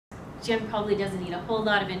Jim probably doesn't need a whole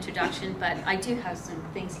lot of introduction, but I do have some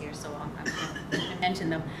things here, so I'm going to mention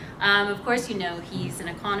them. Of course, you know he's an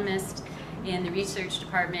economist in the research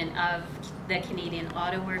department of the Canadian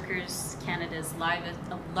Auto Workers, Canada's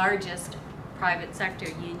largest private sector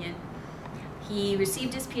union. He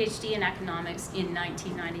received his PhD in economics in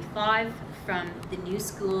 1995 from the New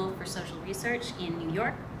School for Social Research in New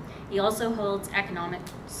York. He also holds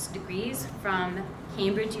economics degrees from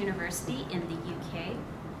Cambridge University in the UK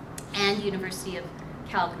and University of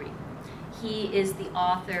Calgary. He is the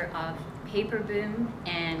author of Paper Boom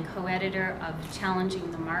and co-editor of Challenging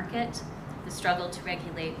the Market, The Struggle to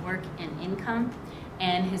Regulate Work and Income,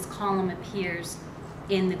 and his column appears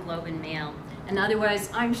in the Globe and Mail. And otherwise,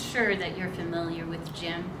 I'm sure that you're familiar with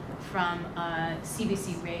Jim from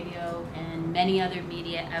CBC Radio and many other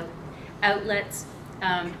media outlets.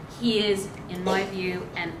 He is, in my view,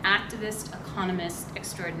 an activist, economist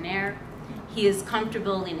extraordinaire. He is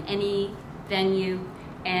comfortable in any venue,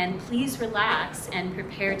 and please relax and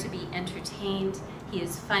prepare to be entertained. He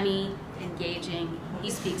is funny, engaging, he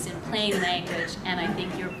speaks in plain language, and I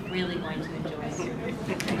think you're really going to enjoy it.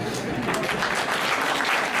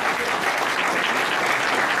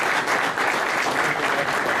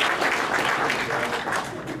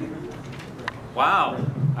 Wow,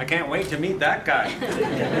 I can't wait to meet that guy.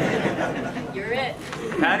 You're it.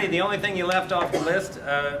 Patty, the only thing you left off the list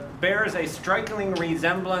bears a striking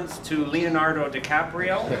resemblance to Leonardo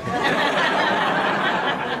DiCaprio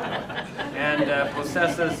and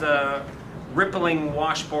possesses rippling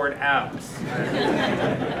washboard abs.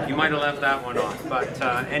 You might have left that one off. But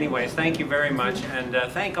anyways, thank you very much. And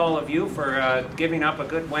thank all of you for giving up a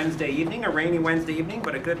good Wednesday evening, a rainy Wednesday evening,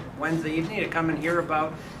 but a good Wednesday evening to come and hear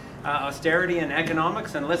about austerity and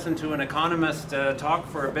economics and listen to an economist talk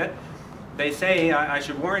for a bit. They say, I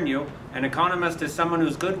should warn you, an economist is someone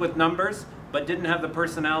who's good with numbers but didn't have the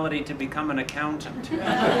personality to become an accountant.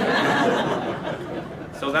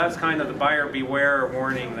 So that's kind of the buyer beware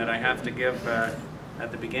warning that I have to give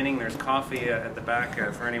at the beginning. There's coffee at the back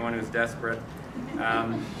for anyone who's desperate.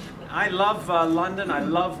 I love London. I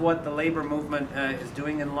love what the labor movement is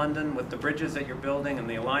doing in London with the bridges that you're building and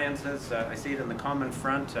the alliances. I see it in the Common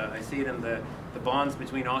Front. I see it in the bonds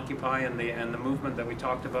between Occupy and the movement that we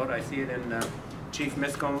talked about. I see it in Chief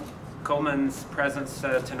Coleman's presence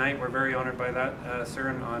tonight. We're very honored by that, sir,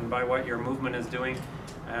 and by what your movement is doing.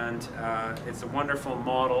 And it's a wonderful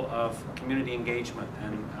model of community engagement,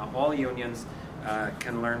 and all unions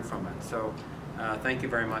can learn from it. So thank you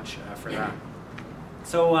very much for that.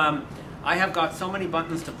 So I have got so many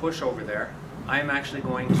buttons to push over there. I am actually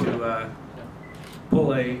going to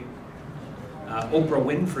pull a Oprah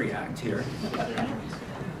Winfrey act here.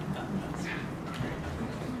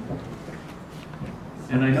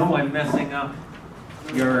 And I know I'm messing up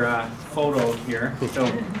your photo here. So,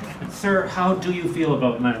 sir, how do you feel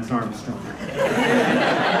about Lance Armstrong?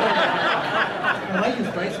 I like his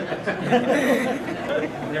bicycle.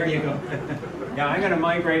 There you go. Yeah, I'm going to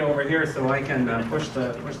migrate over here so I can push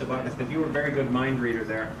the buttons, because you were a very good mind reader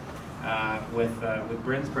there with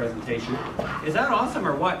Bryn's presentation. Is that awesome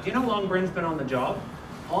or what? Do you know how long Bryn's been on the job?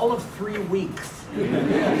 All of 3 weeks. 3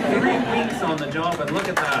 weeks on the job, and look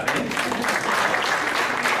at that.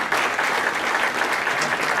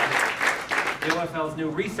 The OFL's new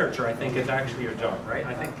researcher, I think, is actually your job, right?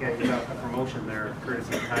 I think you got a promotion there,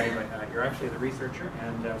 courtesy of Patty, but you're actually the researcher,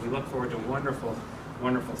 and we look forward to wonderful,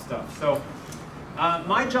 wonderful stuff. So,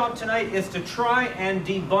 my job tonight is to try and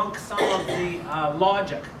debunk some of the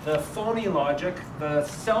logic, the phony logic, the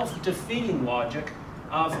self-defeating logic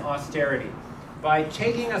of austerity by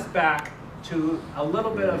taking us back to a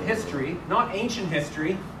little bit of history, not ancient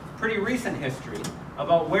history, pretty recent history,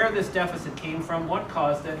 about where this deficit came from, what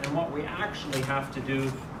caused it, and what we actually have to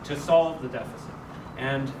do to solve the deficit.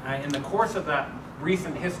 And in the course of that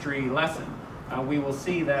recent history lesson, we will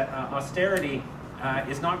see that austerity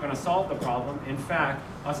is not going to solve the problem. In fact,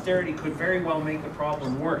 austerity could very well make the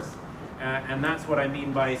problem worse. And that's what I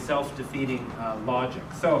mean by self-defeating logic.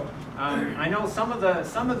 So I know some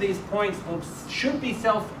of these points should be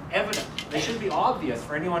self-evident. They should be obvious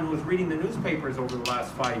for anyone who's reading the newspapers over the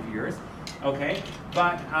last 5 years, okay?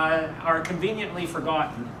 But are conveniently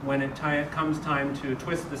forgotten when it comes time to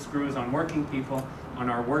twist the screws on working people, on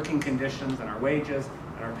our working conditions and our wages,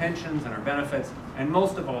 and our pensions and our benefits, and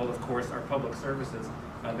most of all, of course, our public services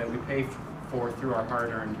that we pay for through our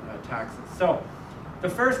hard-earned taxes. So, the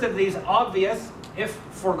first of these obvious, if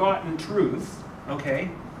forgotten truths, okay,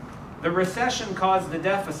 the recession caused the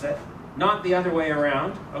deficit, not the other way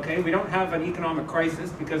around, okay? We don't have an economic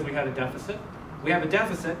crisis because we had a deficit. We have a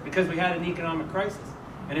deficit because we had an economic crisis.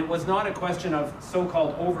 And it was not a question of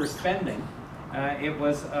so-called overspending. it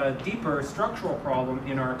was a deeper structural problem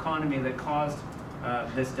in our economy that caused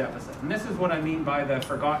this deficit. And this is what I mean by the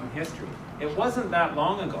forgotten history. It wasn't that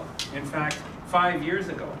long ago, in fact 5 years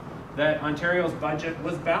ago, that Ontario's budget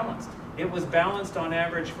was balanced. It was balanced on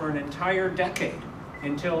average for an entire decade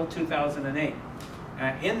until 2008.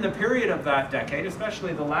 In the period of that decade,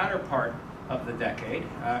 especially the latter part of the decade,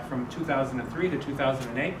 from 2003 to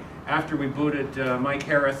 2008, after we booted Mike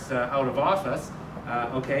Harris out of office,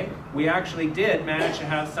 we actually did manage to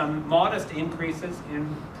have some modest increases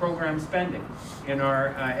in program spending, in our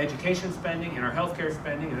education spending, in our healthcare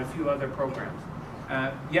spending, and a few other programs.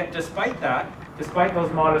 Yet despite that, despite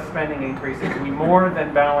those modest spending increases, we more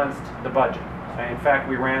than balanced the budget. In fact,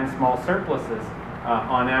 we ran small surpluses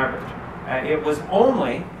on average. It was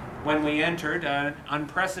only when we entered an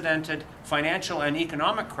unprecedented financial and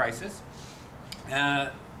economic crisis,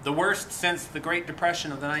 the worst since the Great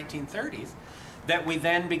Depression of the 1930s, that we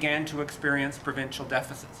then began to experience provincial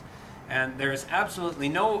deficits. And there's absolutely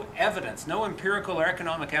no evidence, no empirical or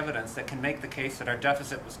economic evidence that can make the case that our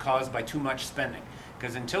deficit was caused by too much spending.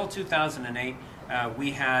 Because until 2008,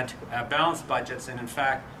 we had balanced budgets and in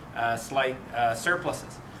fact slight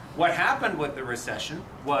surpluses. What happened with the recession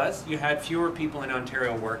was you had fewer people in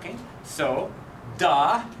Ontario working, so,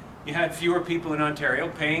 you had fewer people in Ontario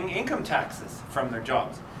paying income taxes from their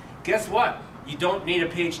jobs. Guess what? You don't need a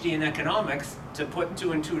PhD in economics to put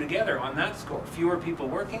 2 and 2 together on that score. Fewer people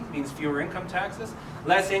working means fewer income taxes.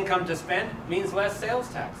 Less income to spend means less sales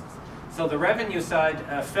taxes. So the revenue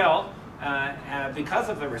side fell because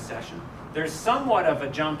of the recession. There's somewhat of a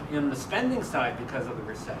jump in the spending side because of the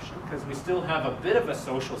recession, because we still have a bit of a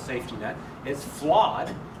social safety net. It's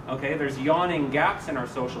flawed, okay? There's yawning gaps in our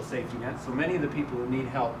social safety net, so many of the people who need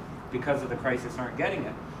help because of the crisis aren't getting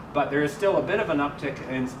it. But there is still a bit of an uptick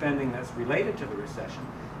in spending that's related to the recession.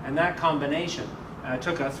 And that combination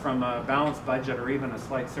took us from a balanced budget or even a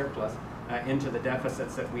slight surplus into the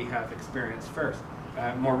deficits that we have experienced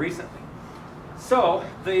more recently. So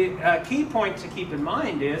the key point to keep in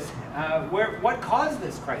mind is what caused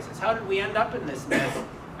this crisis? How did we end up in this mess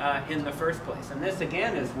in the first place? And this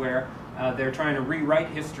again is where they're trying to rewrite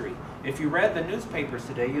history. If you read the newspapers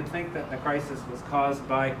today, you'd think that the crisis was caused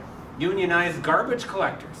by unionized garbage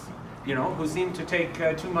collectors, who seem to take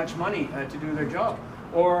too much money to do their job.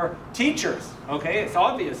 Or teachers, okay? It's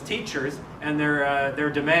obvious teachers and their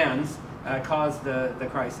demands caused the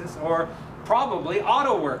crisis. Or probably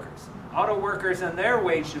auto workers. Auto workers and their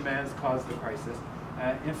wage demands caused the crisis.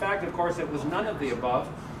 In fact, of course, it was none of the above.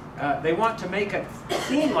 They want to make it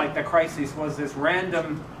seem like the crisis was this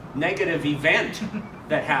random negative event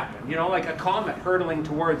that happened. Like a comet hurtling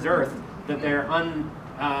towards Earth that they're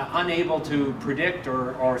unable to predict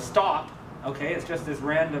or stop. Okay, it's just this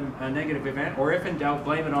random negative event. Or if in doubt,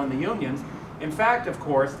 blame it on the unions. In fact, of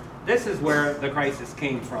course, this is where the crisis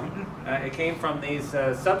came from. It came from these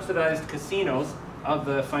subsidized casinos of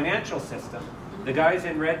the financial system. The guys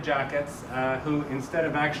in red jackets who, instead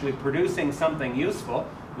of actually producing something useful,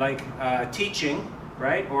 like teaching,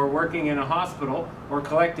 right, or working in a hospital, or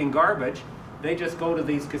collecting garbage, they just go to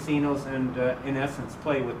these casinos and, in essence,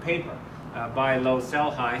 play with paper. Buy low, sell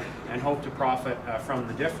high, and hope to profit from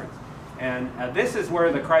the difference. And this is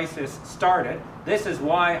where the crisis started. This is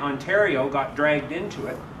why Ontario got dragged into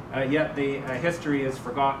it, yet the history is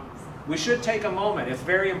forgotten. We should take a moment. It's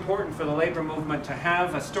very important for the labor movement to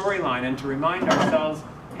have a storyline and to remind ourselves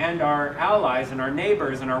and our allies and our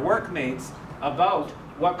neighbors and our workmates about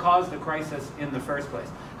what caused the crisis in the first place.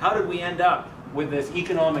 How did we end up with this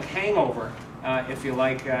economic hangover, if you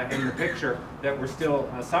like, in the picture that we're still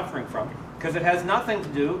suffering from? Because it has nothing to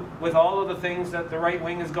do with all of the things that the right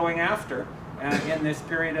wing is going after in this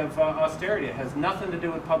period of austerity. It has nothing to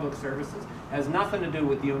do with public services, has nothing to do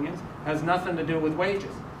with unions, has nothing to do with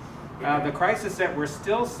wages. The crisis that we're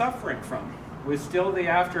still suffering from was still the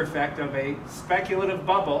after effect of a speculative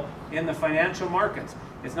bubble in the financial markets.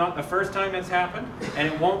 It's not the first time it's happened, and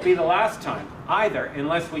it won't be the last time either,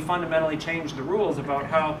 unless we fundamentally change the rules about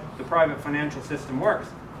how the private financial system works.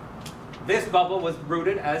 This bubble was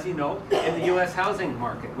rooted, as you know, in the U.S. housing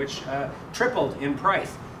market, which tripled in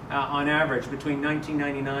price on average between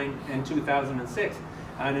 1999 and 2006.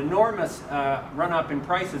 An enormous run-up in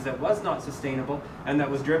prices that was not sustainable and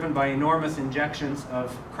that was driven by enormous injections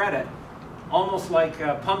of credit, almost like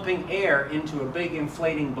pumping air into a big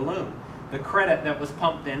inflating balloon. The credit that was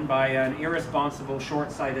pumped in by an irresponsible,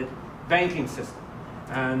 short-sighted banking system.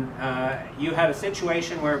 And you had a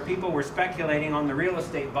situation where people were speculating on the real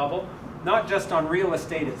estate bubble, not just on real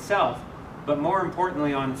estate itself, but more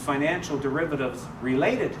importantly on financial derivatives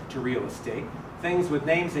related to real estate. things with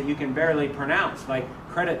names that you can barely pronounce, like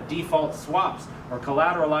credit default swaps or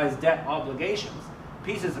collateralized debt obligations.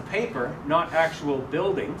 Pieces of paper, not actual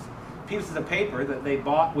buildings, pieces of paper that they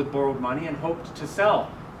bought with borrowed money and hoped to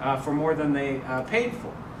sell for more than they paid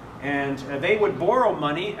for. And they would borrow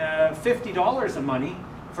money, $50 of money,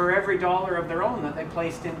 for every dollar of their own that they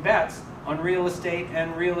placed in bets on real estate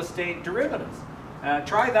and real estate derivatives.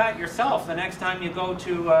 Try that yourself the next time you go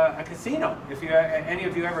to a casino. If any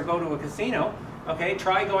of you ever go to a casino, okay,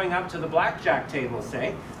 try going up to the blackjack table,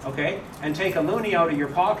 say, okay, and take a loonie out of your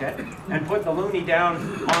pocket and put the loonie down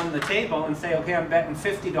on the table and say, okay, I'm betting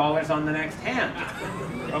 $50 on the next hand,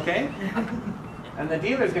 okay? And the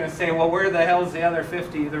dealer's going to say, well, where the hell's the other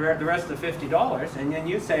 50, the rest of $50? And then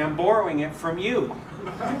you say, I'm borrowing it from you,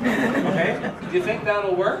 okay? Do you think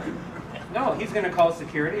that'll work? No, he's going to call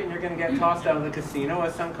security and you're going to get tossed out of the casino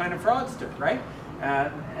as some kind of fraudster, right?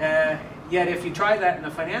 Yet if you try that in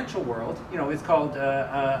the financial world, you know, it's called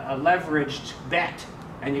a leveraged bet.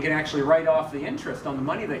 And you can actually write off the interest on the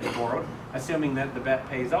money that you borrowed, assuming that the bet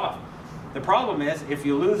pays off. The problem is, if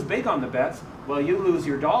you lose big on the bets, well, you lose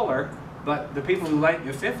your dollar, but the people who lent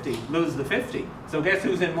you 50 lose the 50. So guess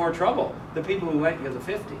who's in more trouble? The people who lent you the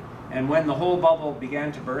 50. And when the whole bubble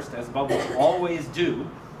began to burst, as bubbles always do,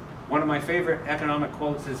 one of my favorite economic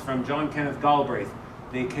quotes is from John Kenneth Galbraith,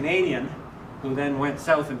 the Canadian who then went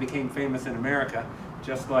south and became famous in America,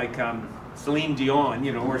 just like Celine Dion,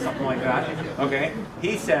 you know, or something like that. Okay,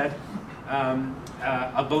 he said,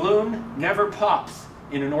 a balloon never pops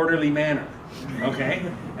in an orderly manner. Okay,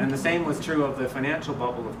 and the same was true of the financial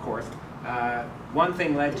bubble, of course. One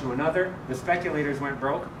thing led to another. The speculators went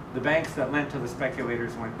broke. The banks that lent to the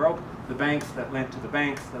speculators went broke. The banks that lent to the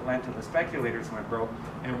banks that lent to the speculators went broke.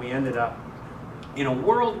 And we ended up in a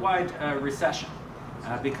worldwide recession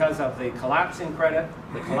because of the collapse in credit,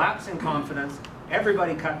 the collapse in confidence.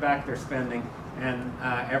 Everybody cut back their spending, and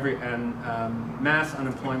mass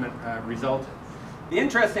unemployment resulted. The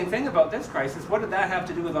interesting thing about this crisis, what did that have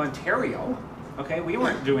to do with Ontario? Okay, we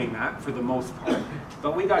weren't doing that for the most part,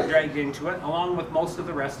 but we got dragged into it along with most of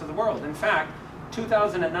the rest of the world. In fact,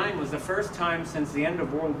 2009 was the first time since the end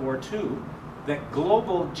of World War II that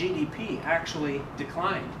global GDP actually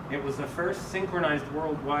declined. It was the first synchronized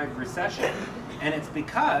worldwide recession, and it's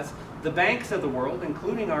because the banks of the world,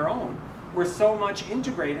 including our own, were so much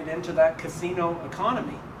integrated into that casino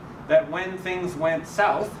economy that when things went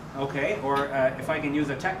south, okay, or if I can use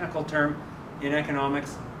a technical term in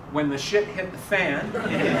economics, when the shit hit the fan,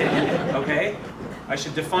 okay, I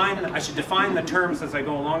should define the terms as I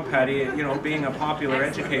go along, Patty. You know, being a popular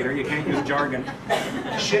educator, you can't use jargon.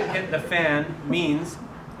 Shit hit the fan means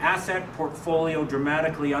asset portfolio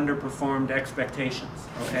dramatically underperformed expectations.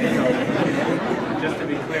 Okay, so just to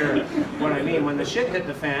be clear what I mean, when the shit hit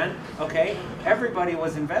the fan, okay, everybody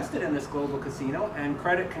was invested in this global casino and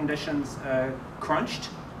credit conditions crunched,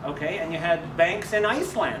 okay, and you had banks in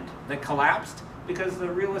Iceland that collapsed because the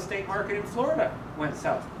real estate market in Florida went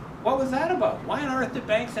south. What was that about? Why on earth did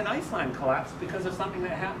banks in Iceland collapse because of something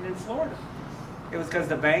that happened in Florida? It was because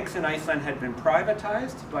the banks in Iceland had been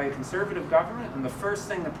privatized by a conservative government, and the first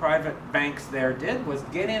thing the private banks there did was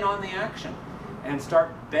get in on the action and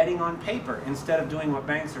start betting on paper instead of doing what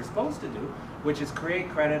banks are supposed to do, which is create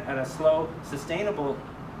credit at a slow, sustainable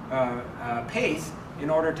pace in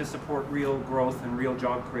order to support real growth and real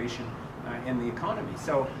job creation in the economy.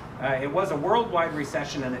 So it was a worldwide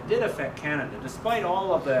recession, and it did affect Canada, despite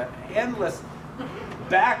all of the endless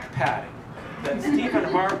back-patting that Stephen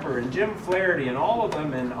Harper and Jim Flaherty and all of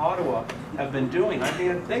them in Ottawa have been doing. I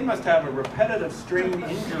mean, they must have a repetitive strain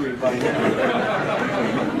injury by now.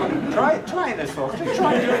 Try this, folks. Just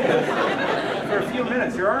try doing this for a few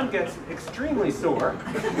minutes. Your arm gets extremely sore,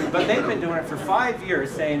 but they've been doing it for 5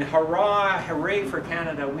 years, saying, hurrah, hooray for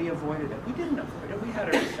Canada, we avoided it. We didn't avoid it. We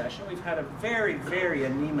had a recession. We've had a very, very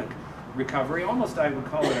anemic recovery. Almost, I would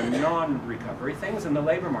call it a non-recovery. Things in the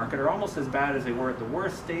labor market are almost as bad as they were at the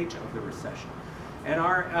worst stage of the recession. And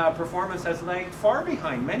our performance has lagged far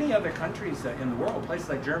behind many other countries in the world, places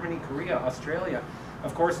like Germany, Korea, Australia,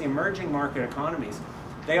 of course the emerging market economies.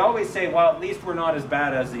 They always say, well, at least we're not as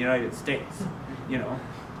bad as the United States, you know.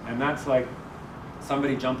 And that's like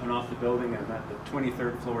somebody jumping off the building and at the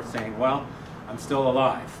 23rd floor saying, well, I'm still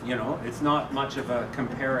alive, you know. It's not much of a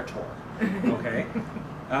comparator, okay?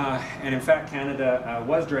 And in fact, Canada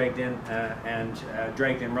was dragged in and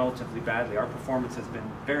dragged in relatively badly. Our performance has been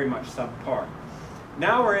very much subpar.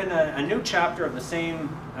 Now we're in a new chapter of the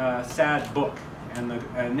same sad book, and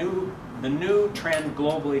the new trend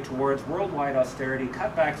globally towards worldwide austerity,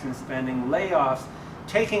 cutbacks in spending, layoffs,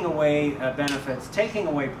 taking away benefits, taking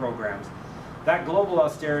away programs. that global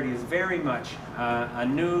austerity is very much a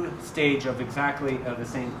new stage of exactly the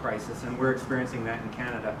same crisis, and we're experiencing that in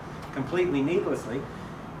Canada completely needlessly.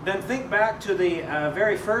 Then think back to the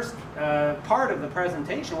very first part of the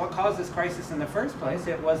presentation. What caused this crisis in the first place?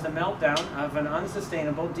 It was the meltdown of an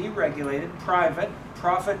unsustainable, deregulated, private,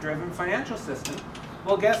 profit-driven financial system.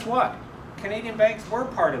 Well, guess what? Canadian banks were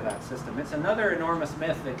part of that system. It's another enormous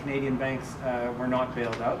myth that Canadian banks were not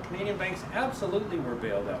bailed out. Canadian banks absolutely were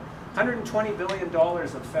bailed out. $120 billion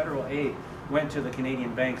of federal aid went to the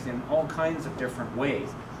Canadian banks in all kinds of different ways.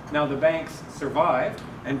 Now, the banks survived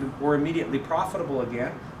and were immediately profitable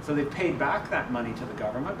again, so they paid back that money to the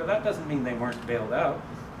government, but that doesn't mean they weren't bailed out.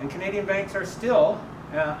 And Canadian banks are still,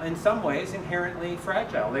 in some ways, inherently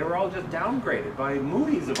fragile. They were all just downgraded by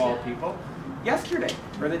Moody's, of all people, yesterday,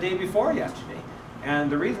 or the day before yesterday. And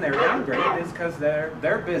the reason they were downgraded is because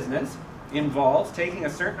their business involves taking a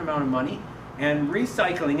certain amount of money and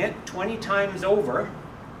recycling it 20 times over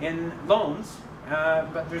in loans,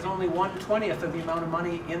 but there's only 1/20th of the amount of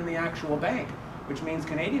money in the actual bank, which means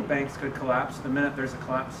Canadian banks could collapse the minute there's a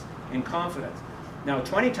collapse in confidence. Now,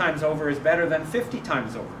 20 times over is better than 50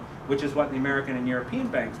 times over, which is what the American and European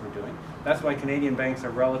banks were doing. That's why Canadian banks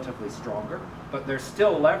are relatively stronger, but they're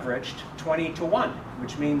still leveraged 20-to-1,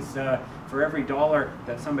 which means for every dollar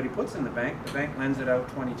that somebody puts in the bank lends it out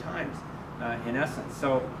 20 times in essence.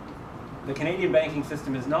 So the Canadian banking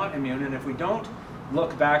system is not immune, and if we don't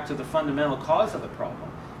look back to the fundamental cause of the problem,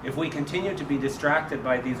 if we continue to be distracted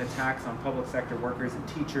by these attacks on public sector workers and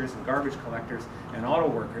teachers and garbage collectors and auto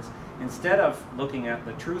workers, instead of looking at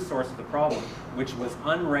the true source of the problem, which was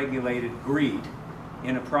unregulated greed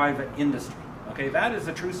in a private industry, okay, that is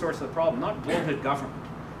the true source of the problem, not bloated government,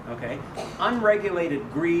 okay? Unregulated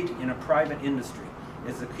greed in a private industry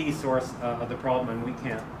is the key source of the problem, and we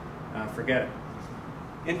can't forget it.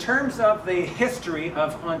 In terms of the history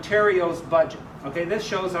of Ontario's budget, okay, this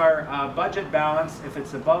shows our budget balance. If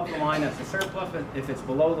it's above the line, it's a surplus. If it's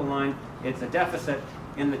below the line, it's a deficit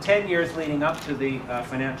in the 10 years leading up to the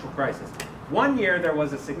financial crisis. One year there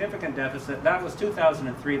was a significant deficit. That was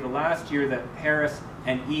 2003, the last year that Harris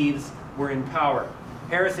and Eves were in power.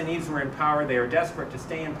 Harris and Eves were in power. They were desperate to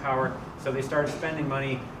stay in power, so they started spending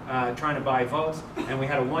money trying to buy votes, and we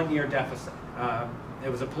had a one-year deficit. It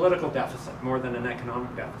was a political deficit more than an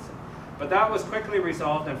economic deficit. But that was quickly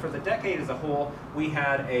resolved, and for the decade as a whole, we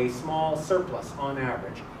had a small surplus on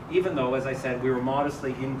average, even though, as I said, we were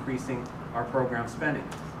modestly increasing our program spending.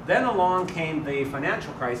 Then along came the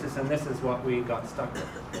financial crisis, and this is what we got stuck with.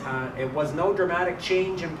 It was no dramatic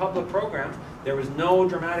change in public programs. There was no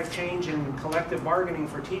dramatic change in collective bargaining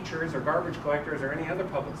for teachers or garbage collectors or any other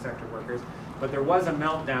public sector workers, but there was a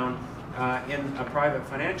meltdown in a private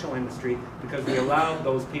financial industry because we allowed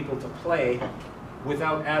those people to play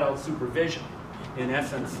without adult supervision, in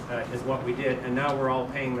essence, is what we did, and now we're all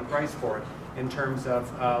paying the price for it in terms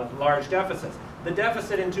of large deficits. The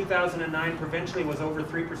deficit in 2009 provincially was over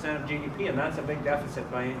 3% of GDP, and that's a big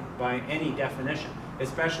deficit by any definition,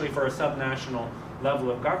 especially for a subnational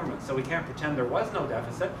level of government. So we can't pretend there was no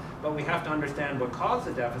deficit, but we have to understand what caused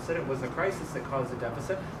the deficit. It was the crisis that caused the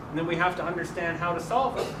deficit, and then we have to understand how to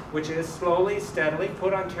solve it, which is slowly, steadily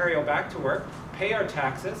put Ontario back to work, pay our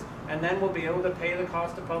taxes, and then we'll be able to pay the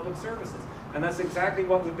cost of public services. And that's exactly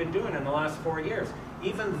what we've been doing in the last 4 years.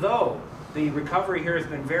 Even though the recovery here has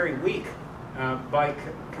been very weak by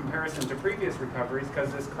comparison to previous recoveries,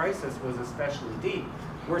 because this crisis was especially deep,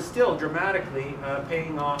 we're still dramatically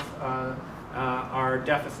paying off our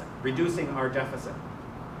deficit, reducing our deficit.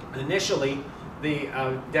 Initially, the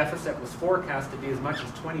deficit was forecast to be as much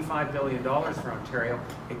as $25 billion for Ontario.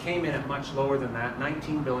 It came in at much lower than that.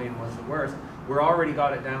 $19 billion was the worst. We're already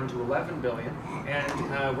got it down to $11 billion,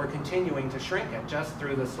 and we're continuing to shrink it just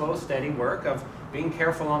through the slow, steady work of being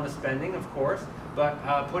careful on the spending, of course, but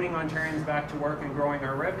putting Ontarians back to work and growing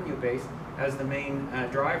our revenue base as the main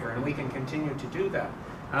driver, and we can continue to do that.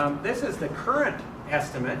 This is the current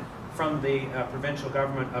estimate from the provincial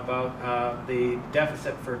government about the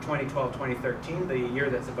deficit for 2012-2013, the year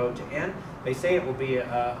that's about to end. They say it will be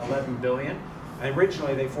 $11 billion.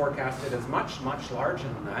 Originally, they forecasted as much larger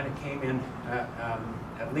than that. It came in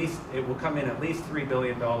at least, it will come in at least $3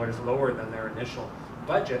 billion lower than their initial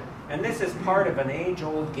budget. And this is part of an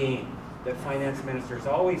age-old game that finance ministers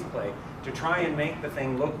always play to try and make the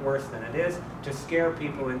thing look worse than it is, to scare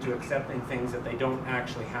people into accepting things that they don't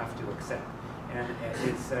actually have to accept. And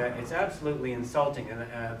it's absolutely insulting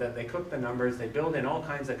that they cook the numbers, they build in all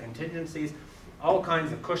kinds of contingencies, all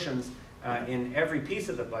kinds of cushions in every piece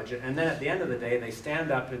of the budget, and then at the end of the day they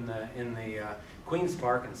stand up in the Queen's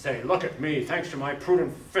Park and say, look at me, thanks to my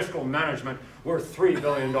prudent fiscal management, we're $3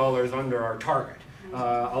 billion under our target.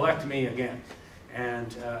 elect me again.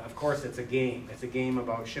 And of course, it's a game. It's a game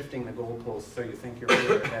about shifting the goalposts so you think you're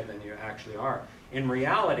further ahead than you actually are. In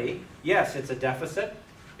reality, yes, it's a deficit.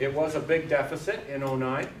 It was a big deficit in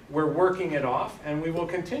 '09. We're working it off, and we will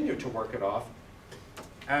continue to work it off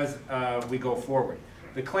as we go forward.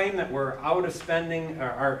 The claim that we're out of spending,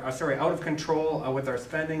 out of control with our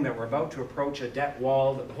spending, that we're about to approach a debt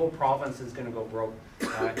wall, that the whole province is going to go broke,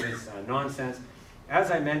 is nonsense.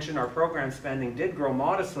 As I mentioned, our program spending did grow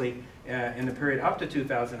modestly in the period up to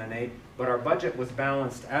 2008, but our budget was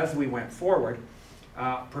balanced as we went forward.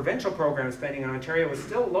 Provincial program spending in Ontario was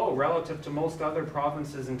still low relative to most other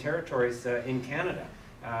provinces and territories in Canada.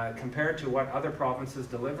 Compared to what other provinces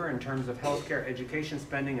deliver in terms of healthcare, education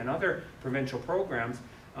spending, and other provincial programs,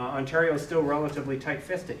 Ontario is still relatively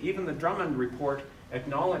tight-fisted. Even the Drummond report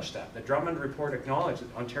acknowledged that. The Drummond report acknowledged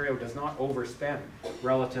that Ontario does not overspend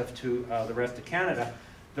relative to the rest of Canada.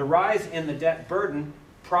 The rise in the debt burden,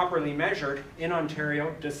 properly measured in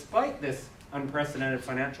Ontario, despite this unprecedented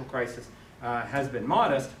financial crisis, has been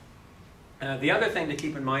modest. The other thing to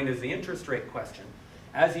keep in mind is the interest rate question.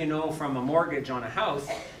 As you know from a mortgage on a house,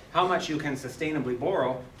 how much you can sustainably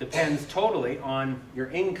borrow depends totally on your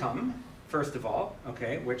income, first of all,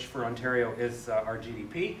 okay, which for Ontario is our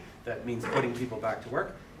GDP. That means putting people back to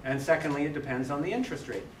work. And secondly, it depends on the interest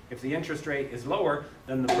rate. If the interest rate is lower,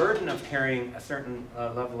 then the burden of carrying a certain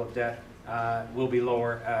level of debt will be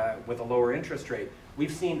lower with a lower interest rate.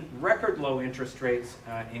 We've seen record low interest rates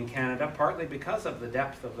in Canada, partly because of the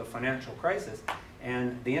depth of the financial crisis.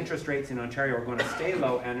 And the interest rates in Ontario are going to stay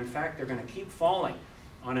low, and in fact, they're going to keep falling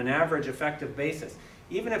on an average effective basis.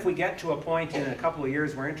 Even if we get to a point in a couple of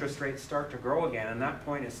years where interest rates start to grow again, and that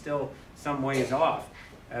point is still some ways off,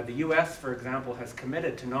 the US, for example, has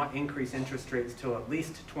committed to not increase interest rates till at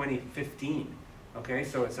least 2015. Okay,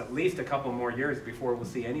 so it's at least a couple more years before we'll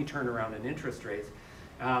see any turnaround in interest rates.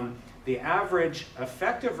 The average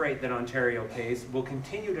effective rate that Ontario pays will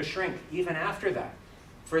continue to shrink even after that.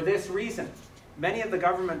 For this reason, many of the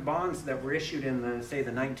government bonds that were issued in the, say,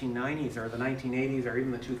 the 1990s or the 1980s or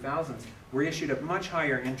even the 2000s were issued at much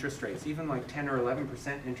higher interest rates, even like 10 or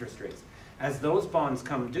 11% interest rates. As those bonds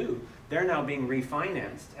come due, they're now being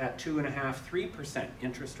refinanced at 2.5%, 3%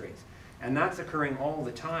 interest rates. And that's occurring all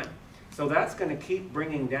the time. So that's going to keep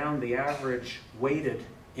bringing down the average weighted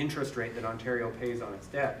interest rate that Ontario pays on its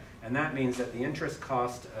debt. And that means that the interest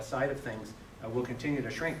cost side of things will continue to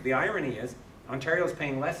shrink. The irony is, Ontario is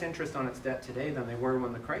paying less interest on its debt today than they were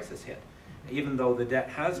when the crisis hit, even though the debt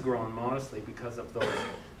has grown modestly because of those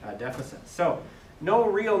deficits. So, no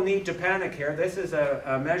real need to panic here. This is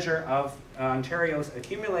a measure of Ontario's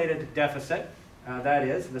accumulated deficit, that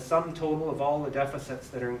is, the sum total of all the deficits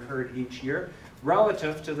that are incurred each year,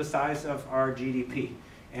 relative to the size of our GDP.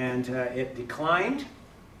 And it declined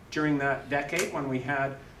during that decade when we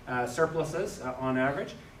had surpluses on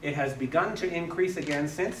average. It has begun to increase again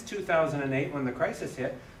since 2008 when the crisis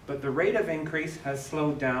hit, but the rate of increase has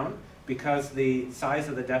slowed down because the size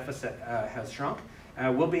of the deficit has shrunk.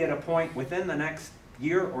 We'll be at a point within the next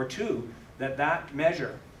year or two that that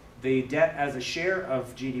measure, the debt as a share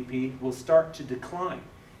of GDP, will start to decline.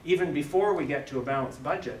 Even before we get to a balanced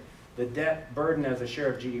budget, the debt burden as a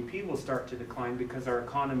share of GDP will start to decline because our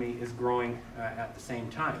economy is growing at the same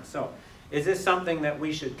time. So, is this something that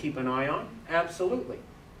we should keep an eye on? Absolutely.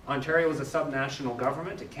 Ontario is a subnational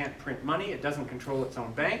government. It can't print money. It doesn't control its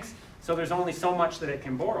own banks. So there's only so much that it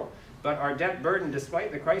can borrow. But our debt burden,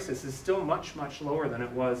 despite the crisis, is still much, much lower than it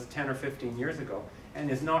was 10 or 15 years ago, and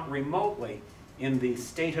is not remotely in the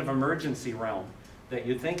state of emergency realm that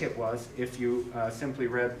you'd think it was if you simply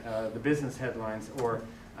read the business headlines or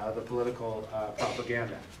the political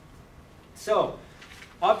propaganda. So,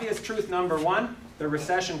 obvious truth number one, the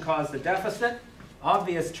recession caused the deficit.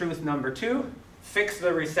 Obvious truth number two, fix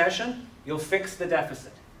the recession, you'll fix the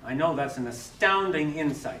deficit. I know that's an astounding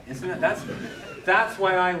insight, isn't it? That's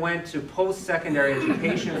why I went to post-secondary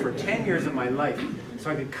education for 10 years of my life, so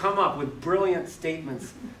I could come up with brilliant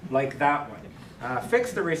statements like that one.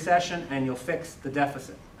 Fix the recession and you'll fix the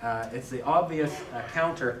deficit. It's the obvious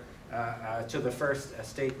counter to the first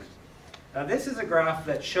statement. This is a graph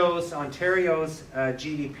that shows Ontario's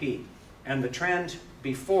GDP and the trend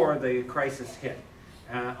before the crisis hit.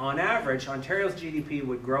 On average, Ontario's GDP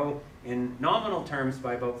would grow in nominal terms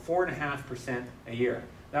by about 4.5% a year.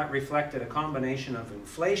 That reflected a combination of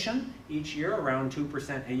inflation each year, around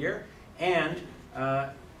 2% a year, and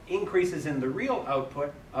increases in the real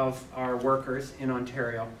output of our workers in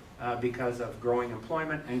Ontario because of growing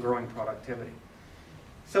employment and growing productivity.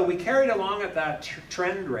 So we carried along at that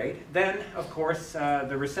trend rate. Then, of course,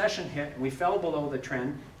 the recession hit. We fell below the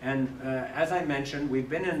trend. And as I mentioned, we've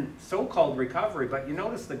been in so-called recovery. But you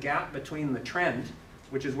notice the gap between the trend,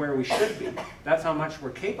 which is where we should be. That's how much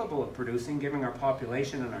we're capable of producing, given our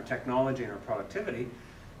population and our technology and our productivity.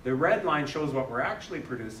 The red line shows what we're actually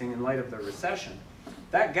producing in light of the recession.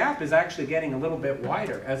 That gap is actually getting a little bit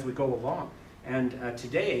wider as we go along. And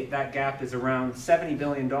today, that gap is around $70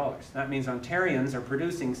 billion. That means Ontarians are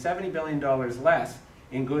producing $70 billion less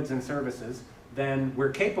in goods and services than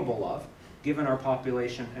we're capable of, given our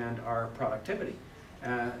population and our productivity.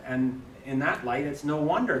 And in that light, it's no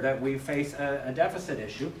wonder that we face a deficit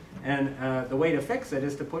issue. And the way to fix it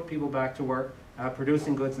is to put people back to work,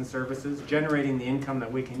 producing goods and services, generating the income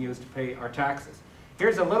that we can use to pay our taxes.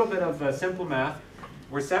 Here's a little bit of simple math.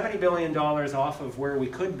 We're $70 billion off of where we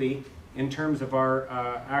could be in terms of our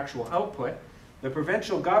actual output. The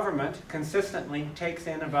provincial government consistently takes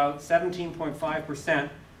in about 17.5%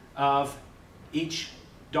 of each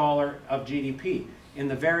dollar of GDP in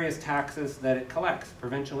the various taxes that it collects: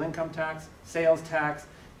 provincial income tax, sales tax,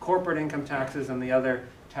 corporate income taxes, and the other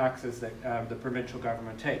taxes that the provincial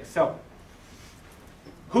government takes. So,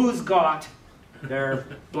 who's got their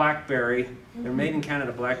BlackBerry, their Made in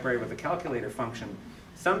Canada BlackBerry with a calculator function?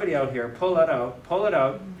 Somebody out here, pull it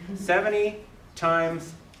out, 70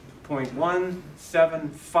 times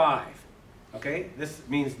 0.175. Okay, this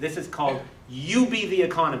means this is called You Be the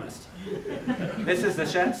Economist. This is the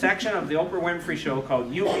section of the Oprah Winfrey Show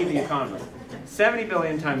called You Be the Economist. 70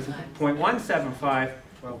 billion times 0.175.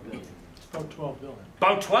 12 billion. About 12 billion.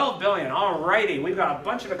 About 12 billion, all righty. We've got a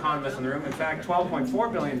bunch of economists in the room. In fact,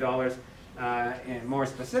 $12.4 billion. And more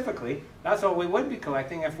specifically, that's what we would be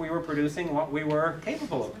collecting if we were producing what we were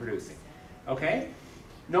capable of producing. Okay?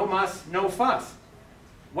 No muss, no fuss.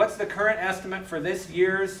 What's the current estimate for this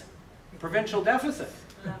year's provincial deficit?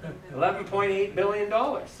 $11.8 billion.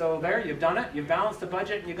 So there, you've done it. You've balanced the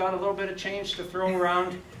budget, and you've got a little bit of change to throw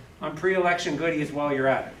around on pre-election goodies while you're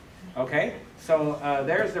at it. Okay? So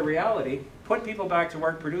there's the reality. Put people back to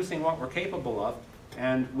work producing what we're capable of,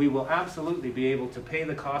 and we will absolutely be able to pay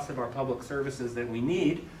the cost of our public services that we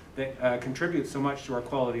need, that contribute so much to our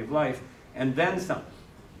quality of life, and then some.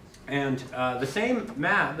 And the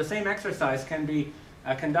same exercise can be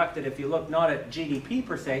conducted if you look not at GDP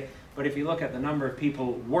per se, but if you look at the number of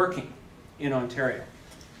people working in Ontario.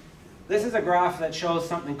 This is a graph that shows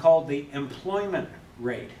something called the employment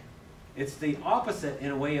rate. It's the opposite,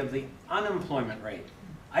 in a way, of the unemployment rate.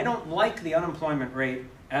 I don't like the unemployment rate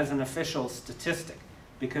as an official statistic,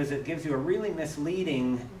 because it gives you a really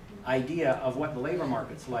misleading idea of what the labor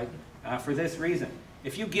market's like for this reason.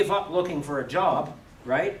 If you give up looking for a job,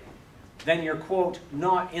 right, then you're, quote,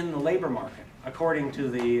 not in the labor market, according to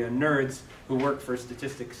the nerds who work for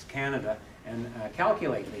Statistics Canada and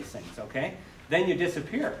calculate these things, okay? Then you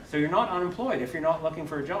disappear. So you're not unemployed if you're not looking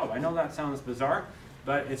for a job. I know that sounds bizarre,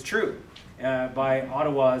 but it's true by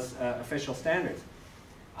Ottawa's official standards.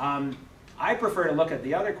 I prefer to look at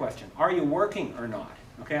the other question. Are you working or not?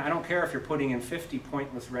 Okay, I don't care if you're putting in 50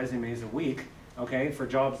 pointless resumes a week, okay, for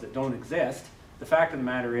jobs that don't exist. The fact of the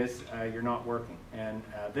matter is you're not working. And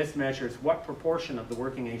this measures what proportion of the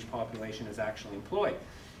working age population is actually employed.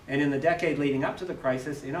 And in the decade leading up to the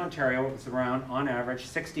crisis, in Ontario, it was around, on average,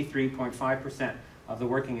 63.5% of the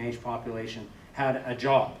working age population had a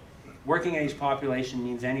job. Working age population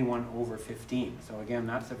means anyone over 15. So again,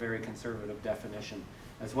 that's a very conservative definition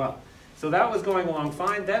as well. So that was going along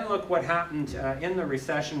fine. Then look what happened in the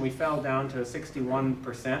recession. We fell down to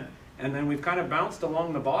 61%, and then we've kind of bounced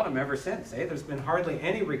along the bottom ever since. There's been hardly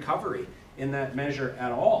any recovery in that measure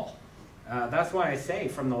at all. That's why I say,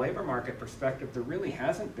 from the labor market perspective, there really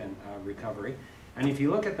hasn't been recovery. And if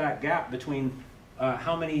you look at that gap between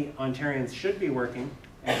how many Ontarians should be working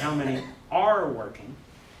and how many are working,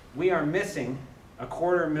 we are missing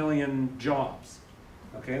 250,000 jobs.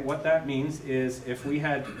 Okay, what that means is if we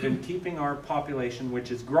had been keeping our population,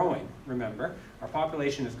 which is growing, remember, our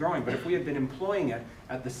population is growing, but if we had been employing it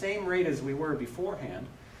at the same rate as we were beforehand,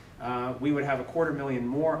 we would have 250,000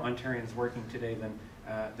 more Ontarians working today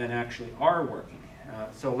than actually are working.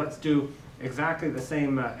 So let's do exactly the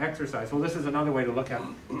same exercise. Well, this is another way to look at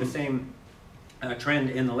the same trend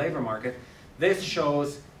in the labor market. This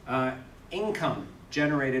shows income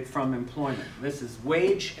generated from employment. This is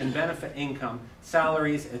wage and benefit income,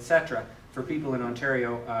 salaries, etc., for people in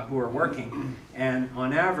Ontario who are working. And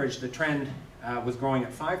on average, the trend was growing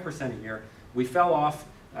at 5% a year. We fell off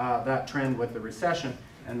that trend with the recession,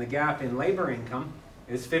 and the gap in labor income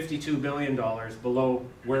is $52 billion below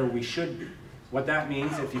where we should be. What that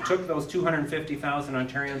means, if you took those 250,000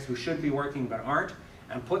 Ontarians who should be working but aren't,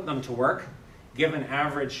 and put them to work, given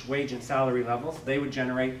average wage and salary levels, they would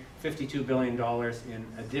generate $52 billion in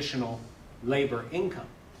additional labor income.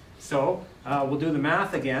 So we'll do the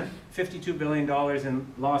math again. $52 billion in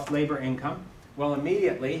lost labor income. Well,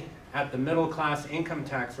 immediately at the middle class income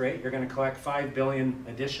tax rate, you're going to collect $5 billion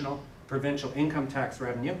additional provincial income tax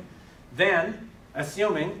revenue. Then,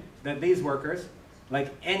 assuming that these workers,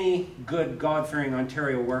 like any good God-fearing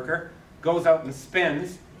Ontario worker, goes out and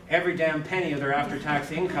spends every damn penny of their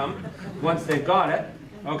after-tax income once they've got it,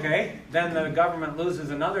 okay, then the government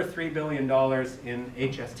loses another $3 billion in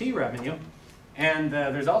HST revenue, and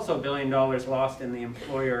there's also $1 billion lost in the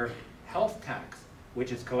employer health tax,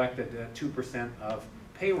 which is collected at 2% of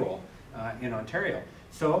payroll in Ontario.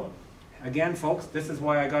 So, again, folks, this is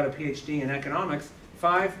why I got a PhD in economics.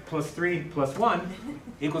 5 plus 3 plus 1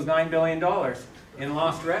 equals $9 billion in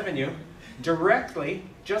lost revenue directly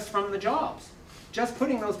just from the jobs. Just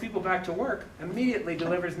putting those people back to work immediately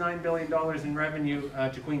delivers $9 billion in revenue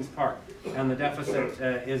to Queen's Park. And the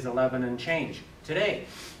deficit is 11 and change today.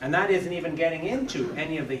 And that isn't even getting into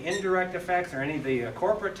any of the indirect effects or any of the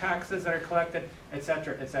corporate taxes that are collected,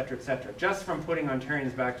 etc., etc., etc. Just from putting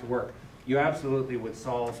Ontarians back to work, you absolutely would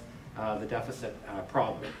solve the deficit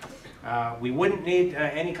problem. We wouldn't need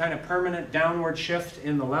any kind of permanent downward shift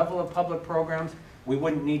in the level of public programs. We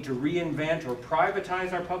wouldn't need to reinvent or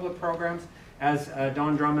privatize our public programs, as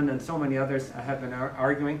Don Drummond and so many others have been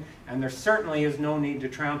arguing. And there certainly is no need to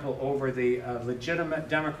trample over the legitimate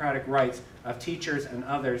democratic rights of teachers and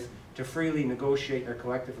others to freely negotiate their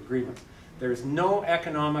collective agreements. There is no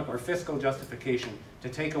economic or fiscal justification to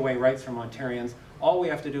take away rights from Ontarians. All we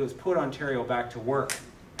have to do is put Ontario back to work,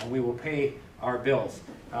 and we will pay our bills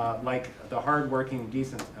like the hardworking,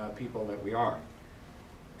 decent people that we are.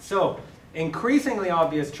 So, increasingly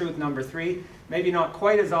obvious truth number 3, maybe not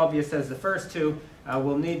quite as obvious as the first two.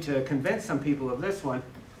 We'll need to convince some people of this one.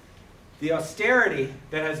 The austerity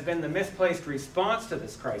that has been the misplaced response to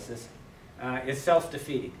this crisis is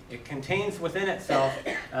self-defeating. It contains within itself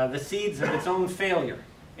the seeds of its own failure,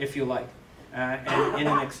 if you like. And in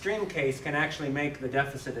an extreme case can actually make the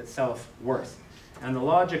deficit itself worse. And the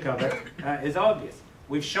logic of it is obvious.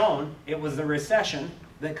 We've shown it was the recession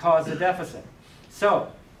that caused the deficit.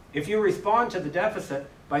 So, if you respond to the deficit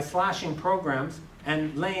by slashing programs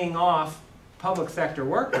and laying off public sector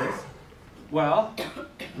workers, well,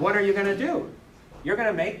 what are you going to do? You're going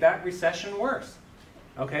to make that recession worse.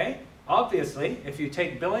 Okay? Obviously, if you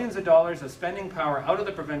take billions of dollars of spending power out of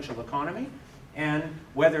the provincial economy, and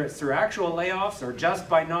whether it's through actual layoffs or just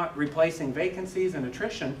by not replacing vacancies and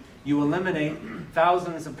attrition, you eliminate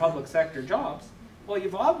thousands of public sector jobs, well,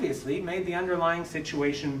 you've obviously made the underlying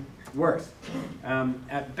situation worse.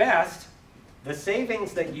 At best, the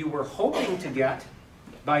savings that you were hoping to get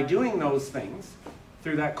by doing those things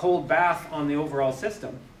through that cold bath on the overall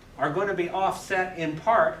system are going to be offset in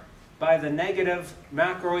part by the negative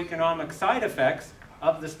macroeconomic side effects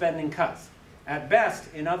of the spending cuts. At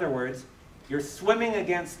best, in other words, you're swimming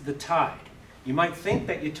against the tide. You might think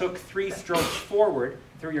that you took 3 strokes forward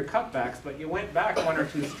through your cutbacks, but you went back 1 or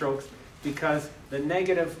 2 strokes because the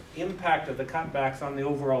negative impact of the cutbacks on the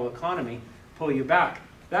overall economy pull you back.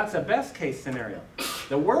 That's a best case scenario.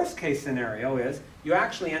 The worst case scenario is you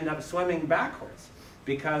actually end up swimming backwards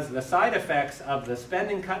because the side effects of the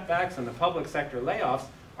spending cutbacks and the public sector layoffs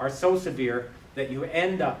are so severe that you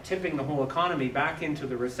end up tipping the whole economy back into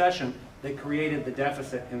the recession that created the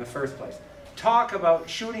deficit in the first place. Talk about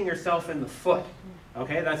shooting yourself in the foot.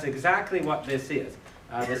 Okay, that's exactly what this is.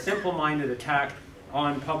 The simple-minded attack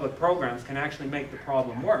on public programs can actually make the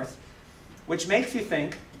problem worse, which makes you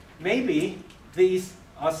think maybe these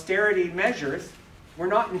austerity measures were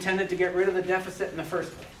not intended to get rid of the deficit in the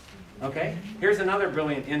first place. Okay? Here's another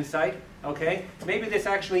brilliant insight. Okay? Maybe this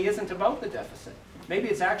actually isn't about the deficit. Maybe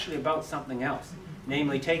it's actually about something else,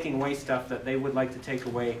 namely taking away stuff that they would like to take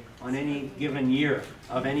away on any given year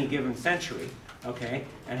of any given century, okay,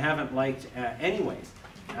 and haven't liked anyways.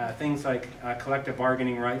 Things like collective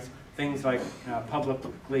bargaining rights, things like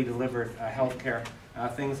publicly delivered health care,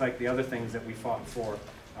 things like the other things that we fought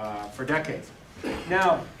for decades.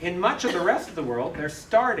 Now, in much of the rest of the world, they're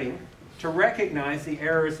starting to recognize the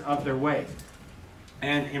errors of their ways.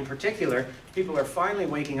 And in particular, people are finally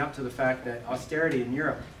waking up to the fact that austerity in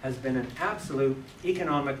Europe has been an absolute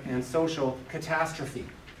economic and social catastrophe.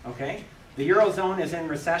 Okay? The Eurozone is in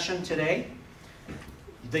recession today.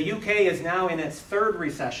 The UK is now in its 3rd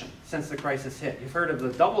recession since the crisis hit. You've heard of the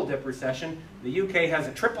double dip recession. The UK has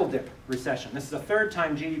a triple dip recession. This is the 3rd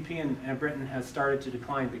time GDP in Britain has started to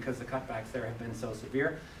decline because the cutbacks there have been so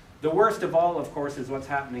severe. The worst of all, of course, is what's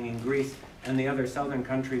happening in Greece and the other southern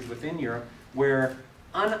countries within Europe, where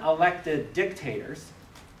unelected dictators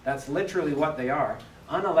That's literally what they are.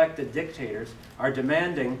 Unelected dictators are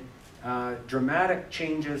demanding dramatic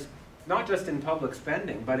changes, not just in public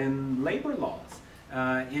spending, but in labor laws,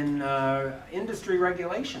 in industry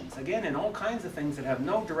regulations, again, in all kinds of things that have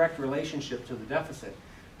no direct relationship to the deficit.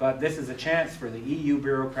 But this is a chance for the EU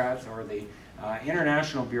bureaucrats or the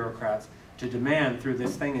international bureaucrats to demand, through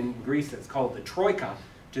this thing in Greece that's called the Troika,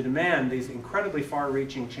 to demand these incredibly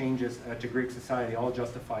far-reaching changes to Greek society, all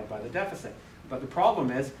justified by the deficit. But the problem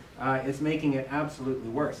is, it's making it absolutely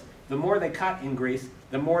worse. The more they cut in Greece,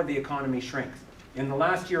 the more the economy shrinks. In the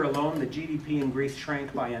last year alone, the GDP in Greece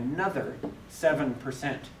shrank by another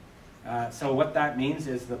 7%. So what that means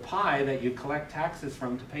is the pie that you collect taxes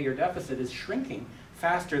from to pay your deficit is shrinking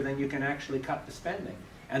faster than you can actually cut the spending.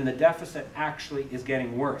 And the deficit actually is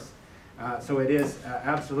getting worse. So it is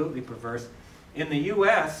absolutely perverse. In the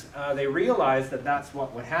US, they realized that that's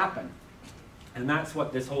what would happen. And that's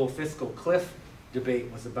what this whole fiscal cliff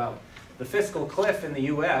debate was about. The fiscal cliff in the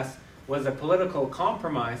US was a political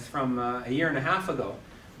compromise from a year and a half ago,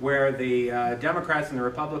 where the Democrats and the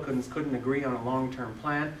Republicans couldn't agree on a long-term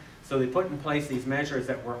plan. So they put in place these measures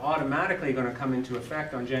that were automatically going to come into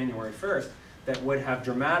effect on January 1st that would have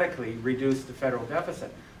dramatically reduced the federal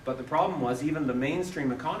deficit. But the problem was, even the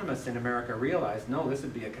mainstream economists in America realized, no, this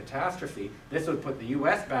would be a catastrophe. This would put the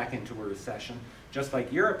US back into a recession, just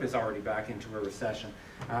like Europe is already back into a recession.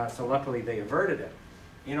 So luckily they averted it.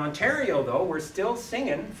 In Ontario, though, we're still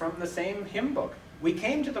singing from the same hymn book. We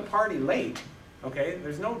came to the party late, okay?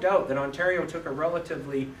 There's no doubt that Ontario took a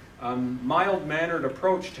relatively mild-mannered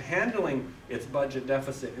approach to handling its budget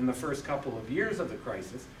deficit in the first couple of years of the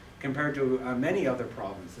crisis, compared to many other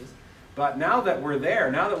provinces. But now that we're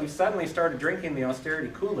there, now that we've suddenly started drinking the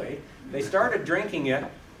austerity Kool-Aid, they started drinking it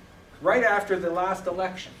right after the last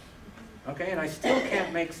election. Okay, and I still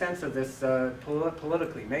can't make sense of this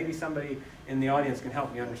politically. Maybe somebody in the audience can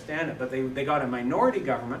help me understand it, but they got a minority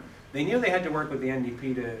government. They knew they had to work with the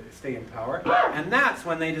NDP to stay in power, and that's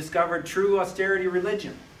when they discovered true austerity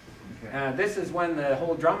religion. This is when the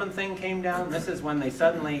whole Drummond thing came down. This is when they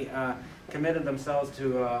suddenly committed themselves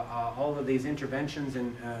to all of these interventions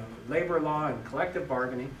in labor law and collective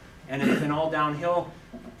bargaining, and it's been all downhill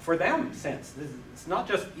for them since. It's not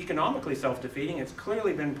just economically self-defeating, it's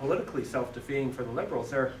clearly been politically self-defeating for the Liberals.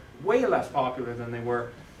 They're way less popular than they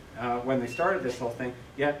were when they started this whole thing,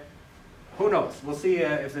 yet who knows? We'll see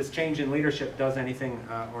if this change in leadership does anything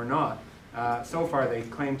or not. So far they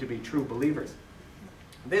claim to be true believers.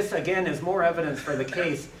 This again is more evidence for the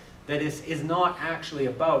case that is not actually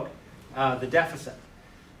about the deficit.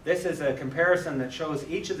 This is a comparison that shows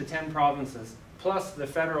each of the 10 provinces plus the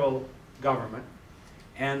federal government,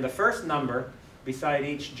 and the first number beside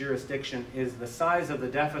each jurisdiction is the size of the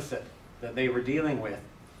deficit that they were dealing with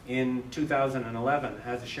in 2011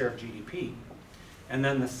 as a share of GDP. And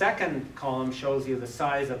then the second column shows you the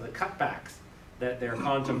size of the cutbacks that they're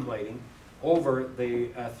contemplating over the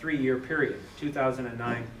 3-year period,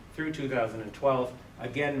 2009 through 2012,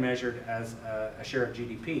 again measured as a share of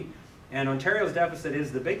GDP. And Ontario's deficit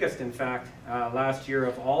is the biggest, in fact, last year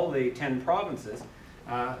of all the 10 provinces.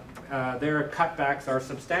 Their cutbacks are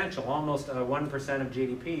substantial, almost 1% of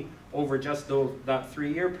GDP over just that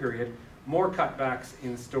 3-year period. More cutbacks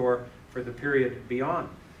in store for the period beyond.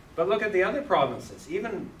 But look at the other provinces.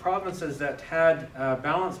 Even provinces that had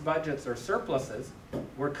balanced budgets or surpluses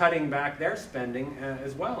were cutting back their spending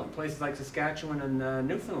as well. In places like Saskatchewan and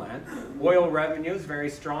Newfoundland, oil revenues very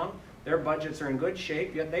strong. Their budgets are in good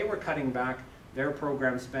shape, yet they were cutting back their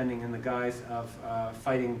program spending in the guise of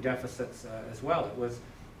fighting deficits as well. It was,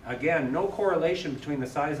 again, no correlation between the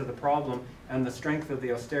size of the problem and the strength of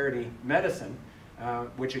the austerity medicine,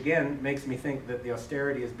 which again makes me think that the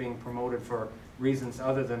austerity is being promoted for reasons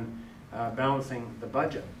other than balancing the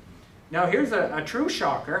budget. Now here's a true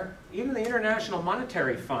shocker. Even the International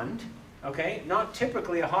Monetary Fund, okay, not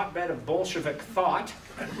typically a hotbed of Bolshevik thought,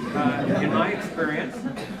 in my experience,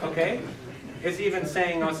 okay, is even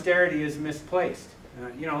saying austerity is misplaced.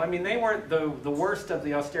 You know, I mean, they weren't the worst of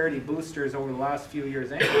the austerity boosters over the last few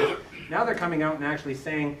years anyway. Now they're coming out and actually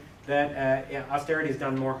saying that austerity has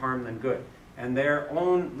done more harm than good. And their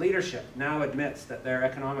own leadership now admits that their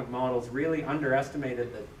economic models really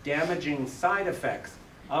underestimated the damaging side effects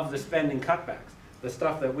of the spending cutbacks, the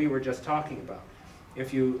stuff that we were just talking about.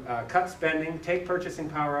 If you cut spending, take purchasing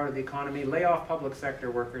power out of the economy, lay off public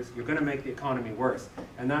sector workers, you're going to make the economy worse.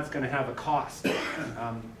 And that's going to have a cost.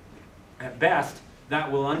 At best,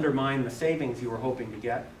 that will undermine the savings you were hoping to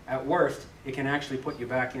get. At worst, it can actually put you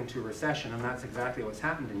back into recession, and that's exactly what's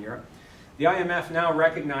happened in Europe. The IMF now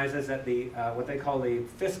recognizes that the what they call the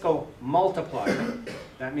fiscal multiplier,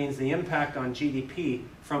 that means the impact on GDP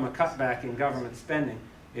from a cutback in government spending,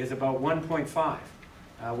 is about 1.5.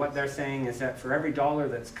 What they're saying is that for every dollar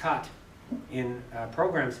that's cut in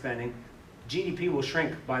program spending, GDP will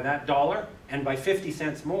shrink by that dollar and by 50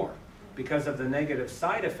 cents more because of the negative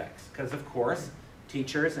side effects. Because of course,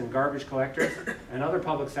 teachers and garbage collectors and other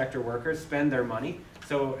public sector workers spend their money.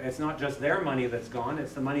 So it's not just their money that's gone,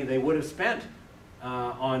 it's the money they would have spent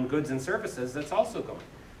on goods and services that's also going.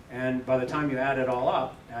 And by the time you add it all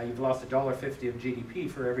up, you've lost $1.50 of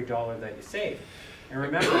GDP for every dollar that you save. And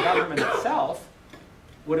remember, the government itself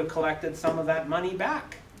would have collected some of that money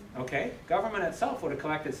back. Okay? Government itself would have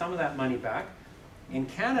collected some of that money back. In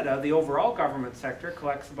Canada, the overall government sector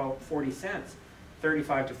collects about 40 cents.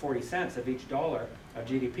 35 to 40 cents of each dollar of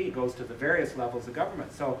GDP goes to the various levels of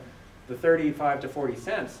government. So the 35 to 40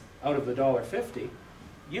 cents out of the $1.50,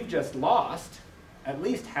 you've just lost at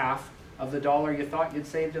least half of the dollar you thought you'd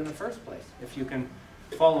saved in the first place, if you can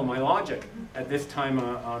follow my logic at this time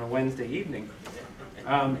on a Wednesday evening.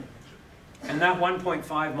 And that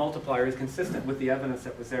 1.5 multiplier is consistent with the evidence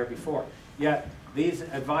that was there before. Yet these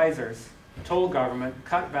advisors told government,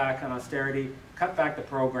 cut back on austerity, cut back the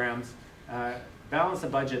programs, balance the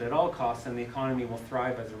budget at all costs, and the economy will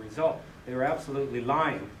thrive as a result. They were absolutely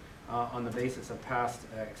lying on the basis of past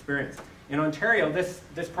experience. In Ontario,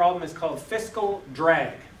 this problem is called fiscal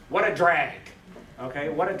drag. What a drag! Okay,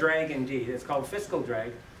 what a drag indeed. It's called fiscal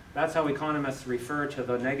drag. That's how economists refer to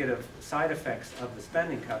the negative side effects of the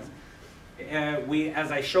spending cuts.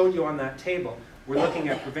 As I showed you on that table, we're looking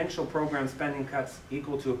at provincial program spending cuts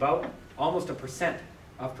equal to about almost 1%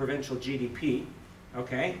 of provincial GDP.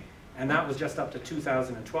 Okay, and that was just up to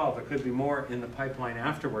 2012. There could be more in the pipeline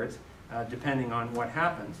afterwards, depending on what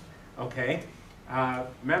happens. Okay.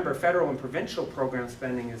 Remember, federal and provincial program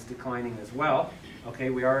spending is declining as well. Okay,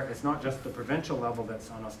 it's not just the provincial level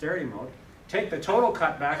that's on austerity mode. Take the total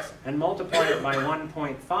cutbacks and multiply it by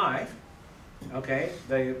 1.5, okay,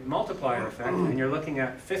 the multiplier effect, and you're looking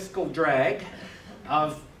at fiscal drag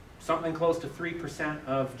of something close to 3%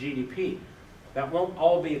 of GDP. That won't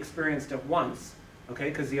all be experienced at once, okay,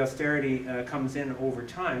 because the austerity comes in over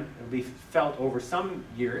time. It'll be felt over some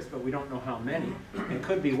years, but we don't know how many. It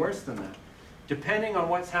could be worse than that. Depending on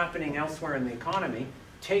what's happening elsewhere in the economy,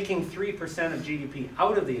 taking 3% of GDP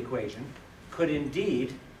out of the equation could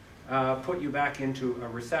indeed put you back into a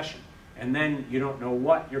recession. And then you don't know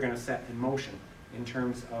what you're going to set in motion in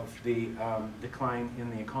terms of the decline in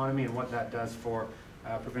the economy and what that does for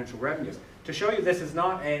provincial revenues. To show you this is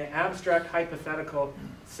not an abstract hypothetical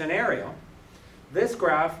scenario, this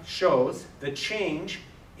graph shows the change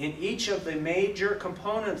in each of the major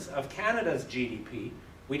components of Canada's GDP.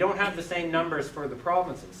 We don't have the same numbers for the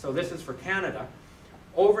provinces, so this is for Canada,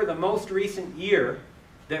 over the most recent year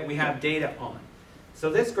that we have data on. So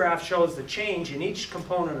this graph shows the change in each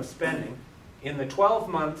component of spending in the 12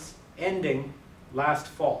 months ending last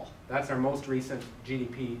fall. That's our most recent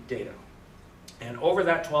GDP data. And over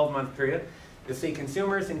that 12-month period, you'll see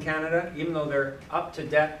consumers in Canada, even though they're up to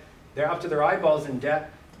debt, they're up to their eyeballs in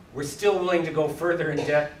debt, we're still willing to go further in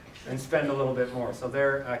debt and spend a little bit more. So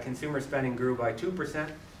their consumer spending grew by 2%.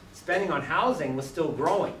 Spending on housing was still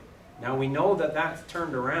growing. Now we know that that's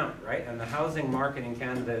turned around, right? And the housing market in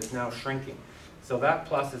Canada is now shrinking. So that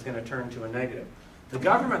plus is going to turn to a negative. The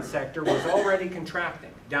government sector was already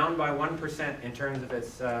contracting, down by 1% in terms of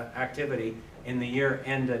its activity in the year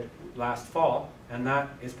ended last fall, and that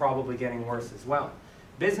is probably getting worse as well.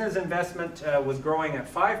 Business investment was growing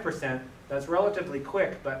at 5%. That's relatively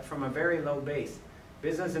quick, but from a very low base.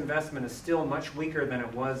 Business investment is still much weaker than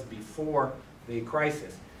it was before the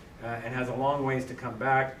crisis and has a long ways to come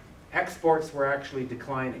back. Exports were actually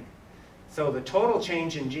declining. So the total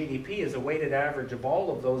change in GDP is a weighted average of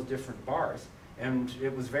all of those different bars, and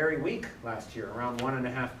it was very weak last year, around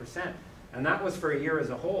 1.5%, and that was for a year as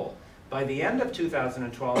a whole. By the end of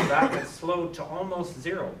 2012, that had slowed to almost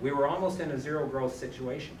zero. We were almost in a zero growth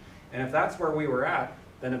situation, and if that's where we were at,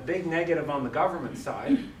 then a big negative on the government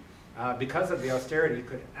side, because of the austerity,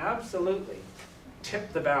 could absolutely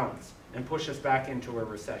tip the balance and push us back into a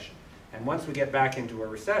recession. And once we get back into a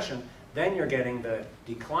recession, then you're getting the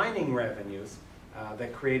declining revenues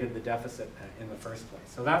that created the deficit in the first place.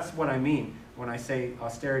 So that's what I mean when I say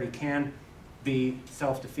austerity can be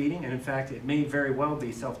self-defeating, and in fact it may very well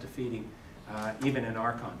be self-defeating even in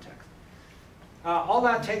our context. All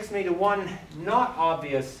that takes me to one not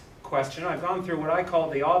obvious question. I've gone through what I call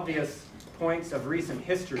the obvious points of recent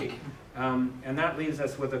history, and that leaves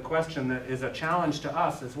us with a question that is a challenge to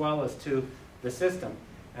us as well as to the system,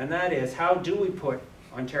 and that is, how do we put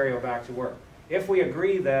Ontario back to work? If we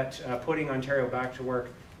agree that putting Ontario back to work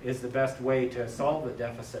is the best way to solve the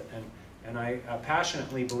deficit, and I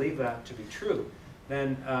passionately believe that to be true,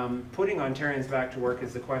 then putting Ontarians back to work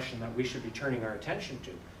is the question that we should be turning our attention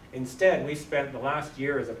to. Instead, we spent the last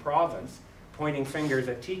year as a province pointing fingers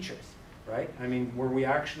at teachers, right? I mean, were we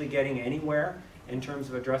actually getting anywhere in terms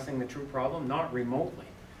of addressing the true problem? Not remotely.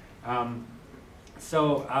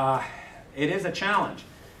 It is a challenge.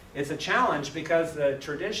 It's a challenge because the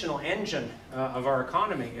traditional engine of our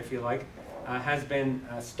economy, if you like, has been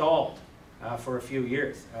stalled for a few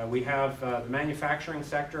years. We have the manufacturing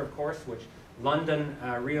sector, of course, which London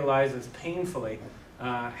realizes painfully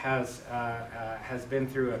has been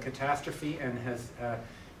through a catastrophe and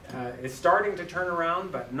is starting to turn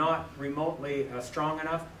around, but not remotely strong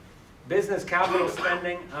enough. Business capital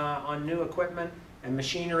spending on new equipment and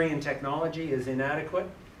machinery and technology is inadequate,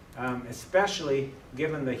 especially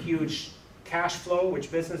given the huge cash flow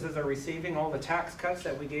which businesses are receiving, all the tax cuts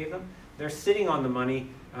that we gave them. They're sitting on the money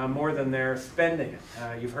more than they're spending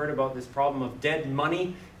it. You've heard about this problem of dead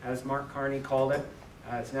money, as Mark Carney called it.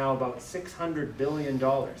 It's now about $600 billion.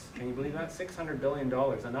 Can you believe that? $600 billion,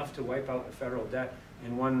 enough to wipe out the federal debt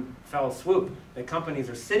in one fell swoop that companies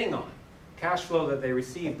are sitting on. Cash flow that they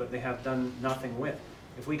receive, but they have done nothing with.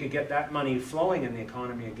 If we could get that money flowing in the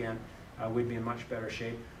economy again, we'd be in much better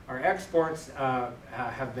shape. Our exports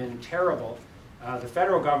have been terrible. The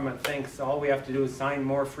federal government thinks all we have to do is sign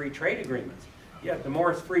more free trade agreements. Yet the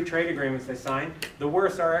more free trade agreements they sign, the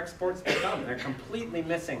worse our exports become. They're completely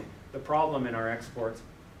missing the problem in our exports,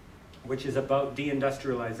 which is about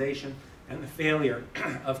deindustrialization and the failure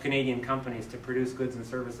of Canadian companies to produce goods and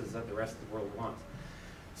services that the rest of the world wants.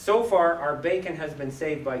 So far, our bacon has been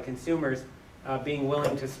saved by consumers being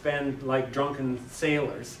willing to spend like drunken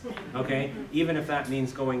sailors, okay, even if that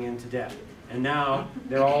means going into debt. And now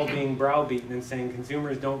they're all being browbeaten and saying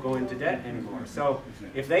consumers don't go into debt anymore. So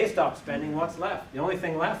if they stop spending, what's left? The only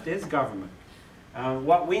thing left is government.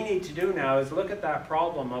 What we need to do now is look at that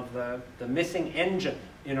problem of the missing engine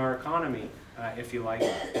in our economy, if you like,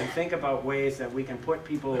 and think about ways that we can put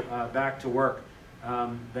people back to work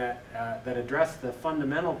that address the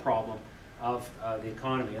fundamental problem of the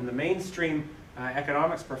economy. And the mainstream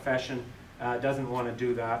economics profession doesn't want to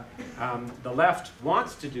do that. The left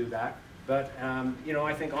wants to do that, but you know,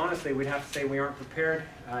 I think honestly we'd have to say we aren't prepared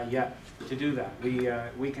yet to do that.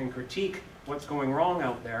 We can critique what's going wrong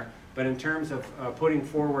out there, but in terms of putting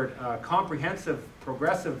forward a comprehensive,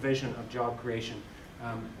 progressive vision of job creation,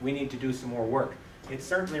 we need to do some more work. It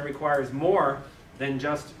certainly requires more than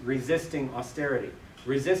just resisting austerity.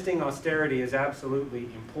 Resisting austerity is absolutely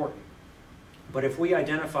important. But if we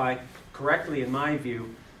identify correctly, in my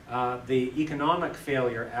view, the economic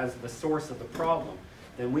failure as the source of the problem,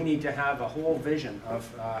 then we need to have a whole vision of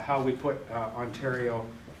how we put Ontario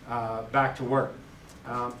back to work.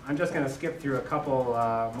 I'm just going to skip through a couple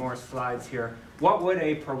more slides here. What would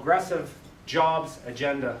a progressive jobs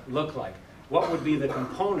agenda look like? What would be the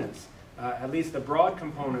components, at least the broad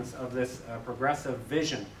components of this progressive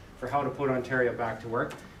vision for how to put Ontario back to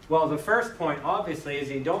work? Well, the first point, obviously,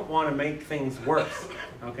 is you don't want to make things worse,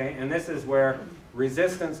 okay? And this is where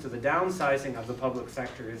resistance to the downsizing of the public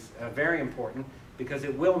sector is very important, because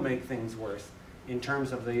it will make things worse in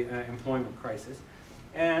terms of the employment crisis.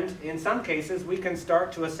 And in some cases, we can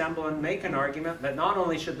start to assemble and make an argument that not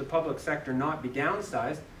only should the public sector not be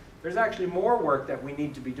downsized, there's actually more work that we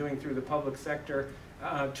need to be doing through the public sector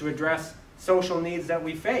to address social needs that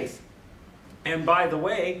we face. And by the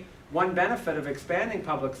way, one benefit of expanding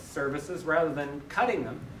public services rather than cutting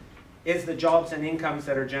them is the jobs and incomes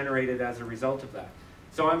that are generated as a result of that.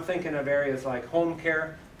 So I'm thinking of areas like home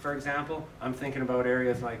care, for example. I'm thinking about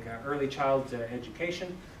areas like early child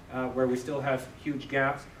education, where we still have huge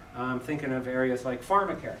gaps. I'm thinking of areas like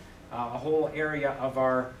pharmacare, a whole area of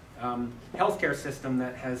our healthcare system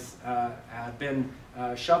that has been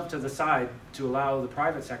shoved to the side to allow the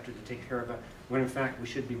private sector to take care of it, when in fact we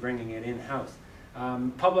should be bringing it in-house.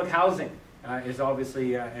 Public housing is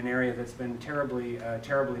obviously an area that's been terribly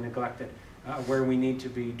neglected, where we need to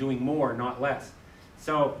be doing more, not less.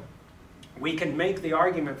 So we can make the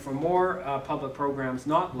argument for more public programs,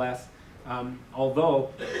 not less,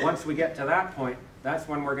 although once we get to that point, that's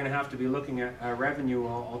when we're going to have to be looking at revenue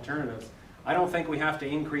alternatives. I don't think we have to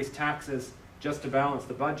increase taxes just to balance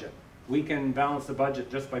the budget. We can balance the budget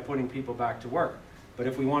just by putting people back to work. But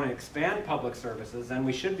if we want to expand public services, then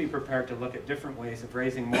we should be prepared to look at different ways of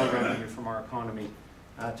raising more revenue from our economy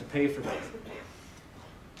to pay for those.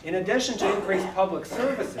 In addition to increased public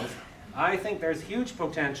services, I think there's huge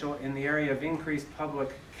potential in the area of increased public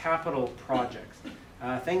capital projects.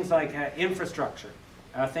 Things like infrastructure,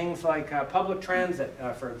 things like public transit,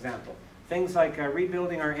 for example. Things like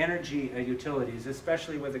rebuilding our energy utilities,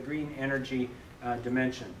 especially with a green energy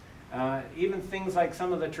dimension. Even things like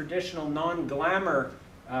some of the traditional non-glamour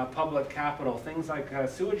public capital, things like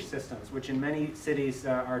sewage systems, which in many cities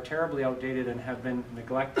are terribly outdated and have been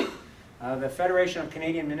neglected. The Federation of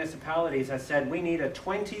Canadian Municipalities has said we need a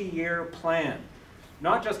 20-year plan,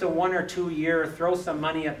 not just a 1 or 2 year, throw some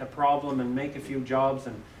money at the problem and make a few jobs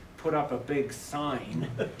and put up a big sign,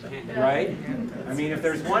 right? I mean, if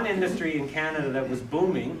there's one industry in Canada that was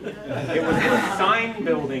booming, it was the sign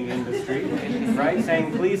building industry, right?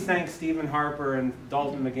 Saying, please thank Stephen Harper and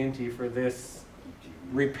Dalton McGuinty for this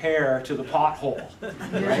repair to the pothole,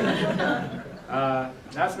 right?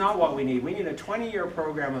 That's not what we need. We need a 20-year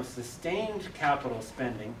program of sustained capital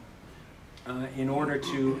spending in order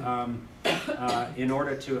to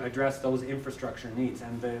address those infrastructure needs.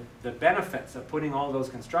 And the benefits of putting all those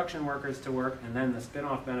construction workers to work and then the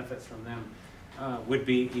spin-off benefits from them would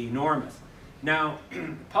be enormous. Now,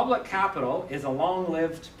 public capital is a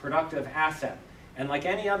long-lived productive asset. And like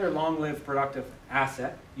any other long-lived productive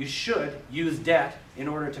asset, you should use debt in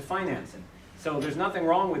order to finance it. So there's nothing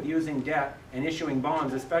wrong with using debt and issuing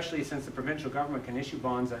bonds, especially since the provincial government can issue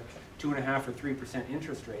bonds at 2.5% or 3%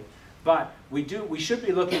 interest rate. But we should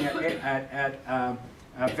be looking at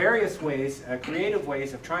various ways, creative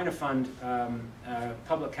ways of trying to fund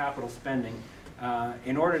public capital spending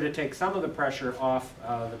in order to take some of the pressure off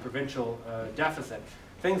the provincial deficit.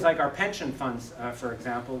 Things like our pension funds, for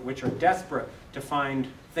example, which are desperate to find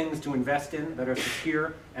things to invest in that are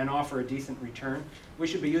secure and offer a decent return. We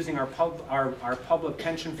should be using our public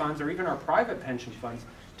pension funds or even our private pension funds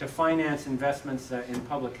to finance investments in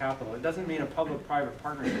public capital. It doesn't mean a public-private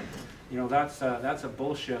partnership. You know, that's a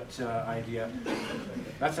bullshit idea.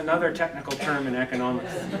 That's another technical term in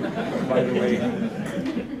economics, by the way.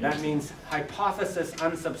 That means hypothesis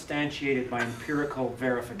unsubstantiated by empirical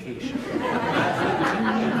verification.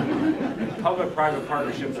 Public-private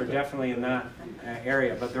partnerships are definitely in that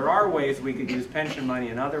area, but there are ways we could use pension money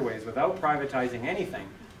in other ways without privatizing anything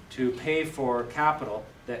to pay for capital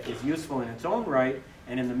that is useful in its own right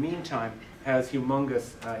and in the meantime has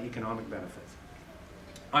humongous economic benefits.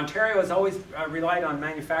 Ontario has always relied on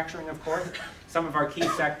manufacturing, of course, some of our key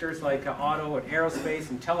sectors like auto and aerospace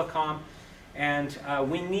and telecom, and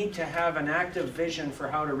we need to have an active vision for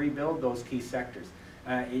how to rebuild those key sectors.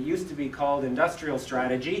 It used to be called industrial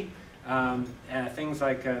strategy, things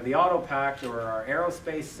like the Auto Pact or our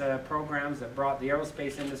aerospace programs that brought the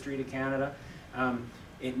aerospace industry to Canada.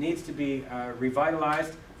 It needs to be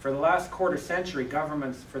revitalized. For the last quarter century,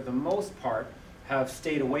 governments, for the most part, have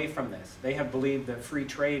stayed away from this. They have believed that free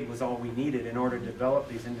trade was all we needed in order to develop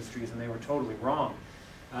these industries, and they were totally wrong.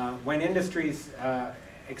 When industries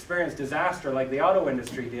experience disaster like the auto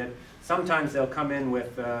industry did, sometimes they'll come in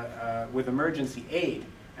with emergency aid,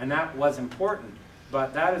 and that was important.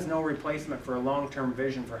 But that is no replacement for a long-term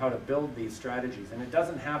vision for how to build these strategies, and it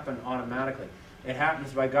doesn't happen automatically. It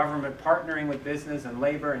happens by government partnering with business and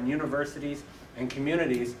labor and universities and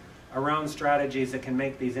communities around strategies that can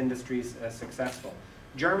make these industries successful.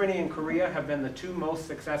 Germany and Korea have been the two most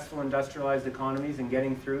successful industrialized economies in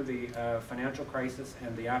getting through the financial crisis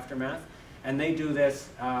and the aftermath, and they do this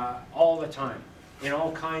all the time in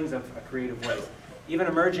all kinds of creative ways. Even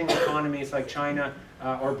emerging economies like China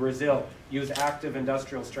or Brazil use active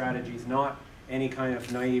industrial strategies, not any kind of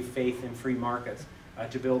naive faith in free markets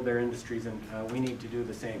to build their industries, and we need to do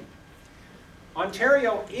the same.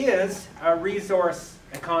 Ontario is a resource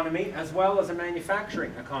economy as well as a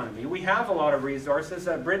manufacturing economy. We have a lot of resources.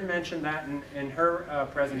 Bryn mentioned that in her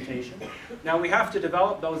presentation. Now we have to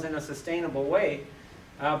develop those in a sustainable way,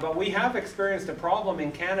 but we have experienced a problem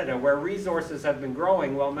in Canada where resources have been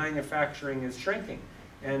growing while manufacturing is shrinking.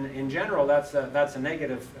 And in general, that's a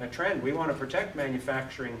negative trend. We want to protect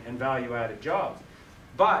manufacturing and value-added jobs.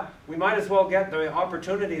 But we might as well get the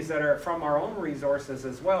opportunities that are from our own resources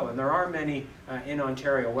as well. And there are many in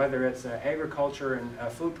Ontario, whether it's agriculture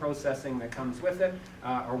and food processing that comes with it,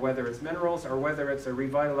 or whether it's minerals, or whether it's a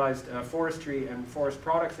revitalized forestry and forest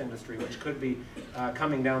products industry, which could be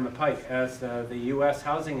coming down the pike as the U.S.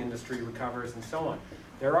 housing industry recovers and so on.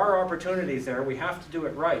 There are opportunities there. We have to do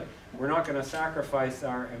it right. We're not going to sacrifice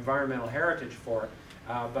our environmental heritage for it,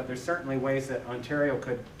 but there's certainly ways that Ontario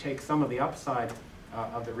could take some of the upside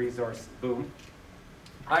of the resource boom.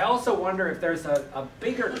 I also wonder if there's a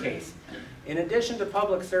bigger case, in addition to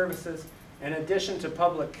public services, in addition to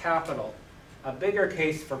public capital, a bigger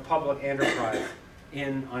case for public enterprise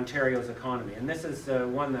in Ontario's economy. And this is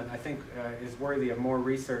one that I think is worthy of more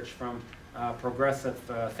research from progressive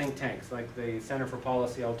think tanks like the Centre for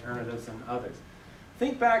Policy Alternatives and others.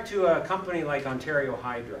 Think back to a company like Ontario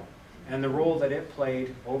Hydro and the role that it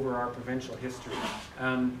played over our provincial history.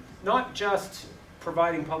 Not just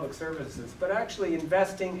providing public services, but actually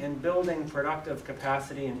investing in building productive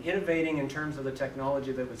capacity and innovating in terms of the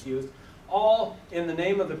technology that was used, all in the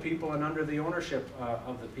name of the people and under the ownership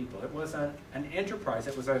of the people. It was an enterprise.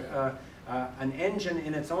 It was an engine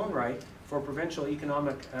in its own right for provincial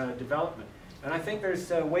economic development. And I think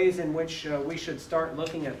there's ways in which we should start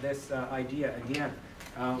looking at this idea again.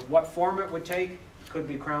 What form it would take could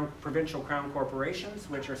be provincial crown corporations,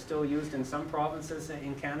 which are still used in some provinces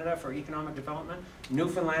in Canada for economic development.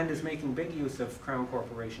 Newfoundland is making big use of crown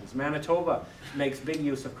corporations. Manitoba makes big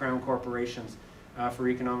use of crown corporations for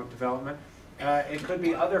economic development. It could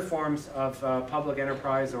be other forms of public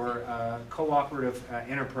enterprise or cooperative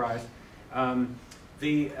enterprise.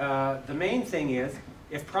 The main thing is,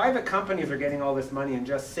 if private companies are getting all this money and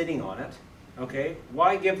just sitting on it, okay,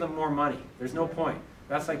 why give them more money? There's no point.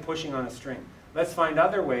 That's like pushing on a string. Let's find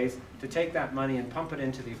other ways to take that money and pump it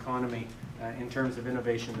into the economy in terms of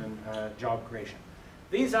innovation and job creation.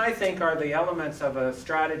 These, I think, are the elements of a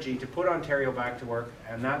strategy to put Ontario back to work,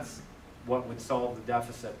 and that's what would solve the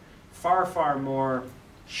deficit far, far more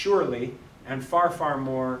surely and far, far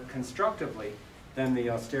more constructively than the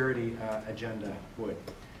austerity agenda would.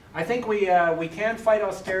 I think we can fight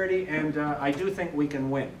austerity, and I do think we can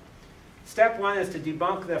win. Step one is to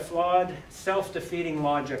debunk the flawed, self-defeating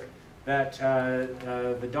logic that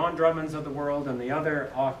the Don Drummonds of the world and the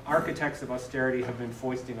other architects of austerity have been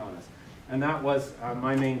foisting on us. And that was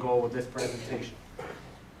my main goal with this presentation.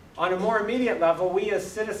 On a more immediate level, we as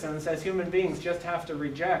citizens, as human beings, just have to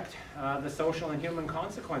reject the social and human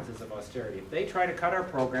consequences of austerity. If they try to cut our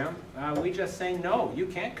program, we just say, no, you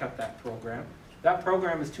can't cut that program. That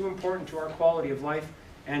program is too important to our quality of life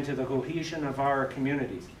and to the cohesion of our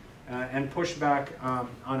communities, and push back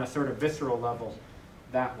on a sort of visceral level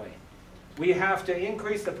that way. We have to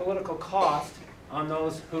increase the political cost on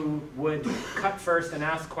those who would cut first and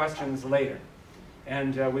ask questions later.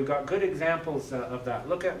 And we've got good examples of that.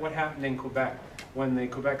 Look at what happened in Quebec when the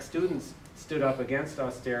Quebec students stood up against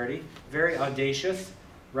austerity. Very audacious,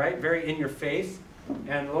 right? Very in your face.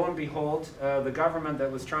 And lo and behold, the government that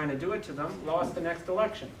was trying to do it to them lost the next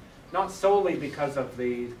election. Not solely because of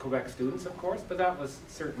the Quebec students, of course, but that was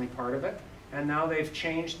certainly part of it. And now they've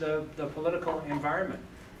changed the political environment.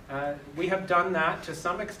 We have done that to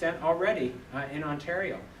some extent already in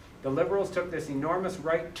Ontario. The Liberals took this enormous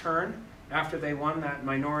right turn after they won that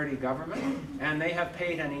minority government, and they have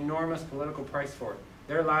paid an enormous political price for it.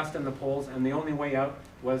 They're last in the polls, and the only way out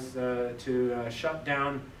was to shut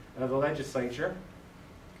down the legislature,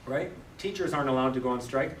 right? Teachers aren't allowed to go on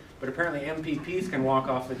strike, but apparently MPPs can walk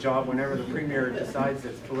off the job whenever the Premier decides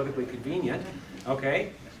it's politically convenient,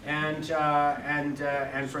 okay? And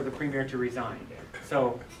for the Premier to resign.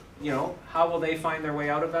 So, you know, how will they find their way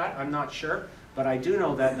out of that? I'm not sure, but I do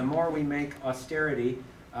know that the more we make austerity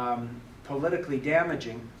politically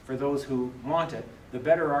damaging for those who want it, the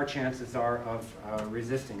better our chances are of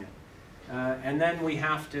resisting it. And then we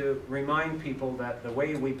have to remind people that the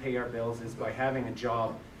way we pay our bills is by having a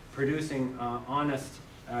job, producing honest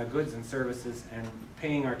goods and services, and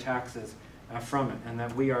paying our taxes from it, and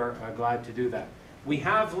that we are glad to do that. We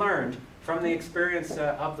have learned from the experience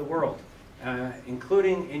of the world,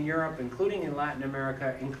 including in Europe, including in Latin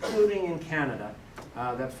America, including in Canada,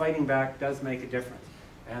 that fighting back does make a difference.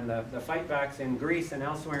 And the fight backs in Greece and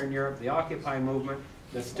elsewhere in Europe, the Occupy movement,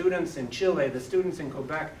 the students in Chile, the students in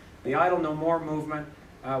Quebec, the Idle No More movement,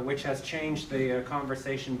 which has changed the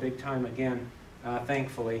conversation big time again,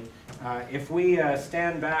 thankfully. If we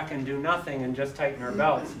stand back and do nothing and just tighten our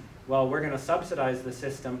belts, well, we're going to subsidize the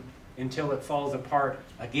system until it falls apart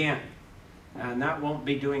again. And that won't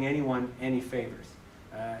be doing anyone any favors.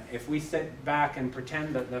 If we sit back and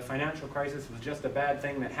pretend that the financial crisis was just a bad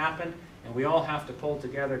thing that happened, and we all have to pull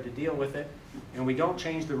together to deal with it, and we don't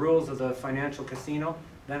change the rules of the financial casino,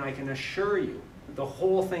 then I can assure you the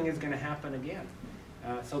whole thing is going to happen again.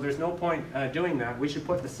 So there's no point doing that. We should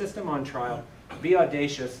put the system on trial, be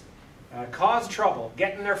audacious, cause trouble,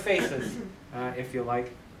 get in their faces, if you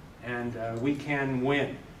like, and we can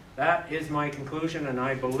win. That is my conclusion, and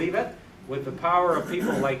I believe it. With the power of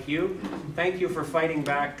people like you, thank you for fighting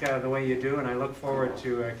back the way you do, and I look forward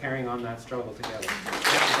to carrying on that struggle together.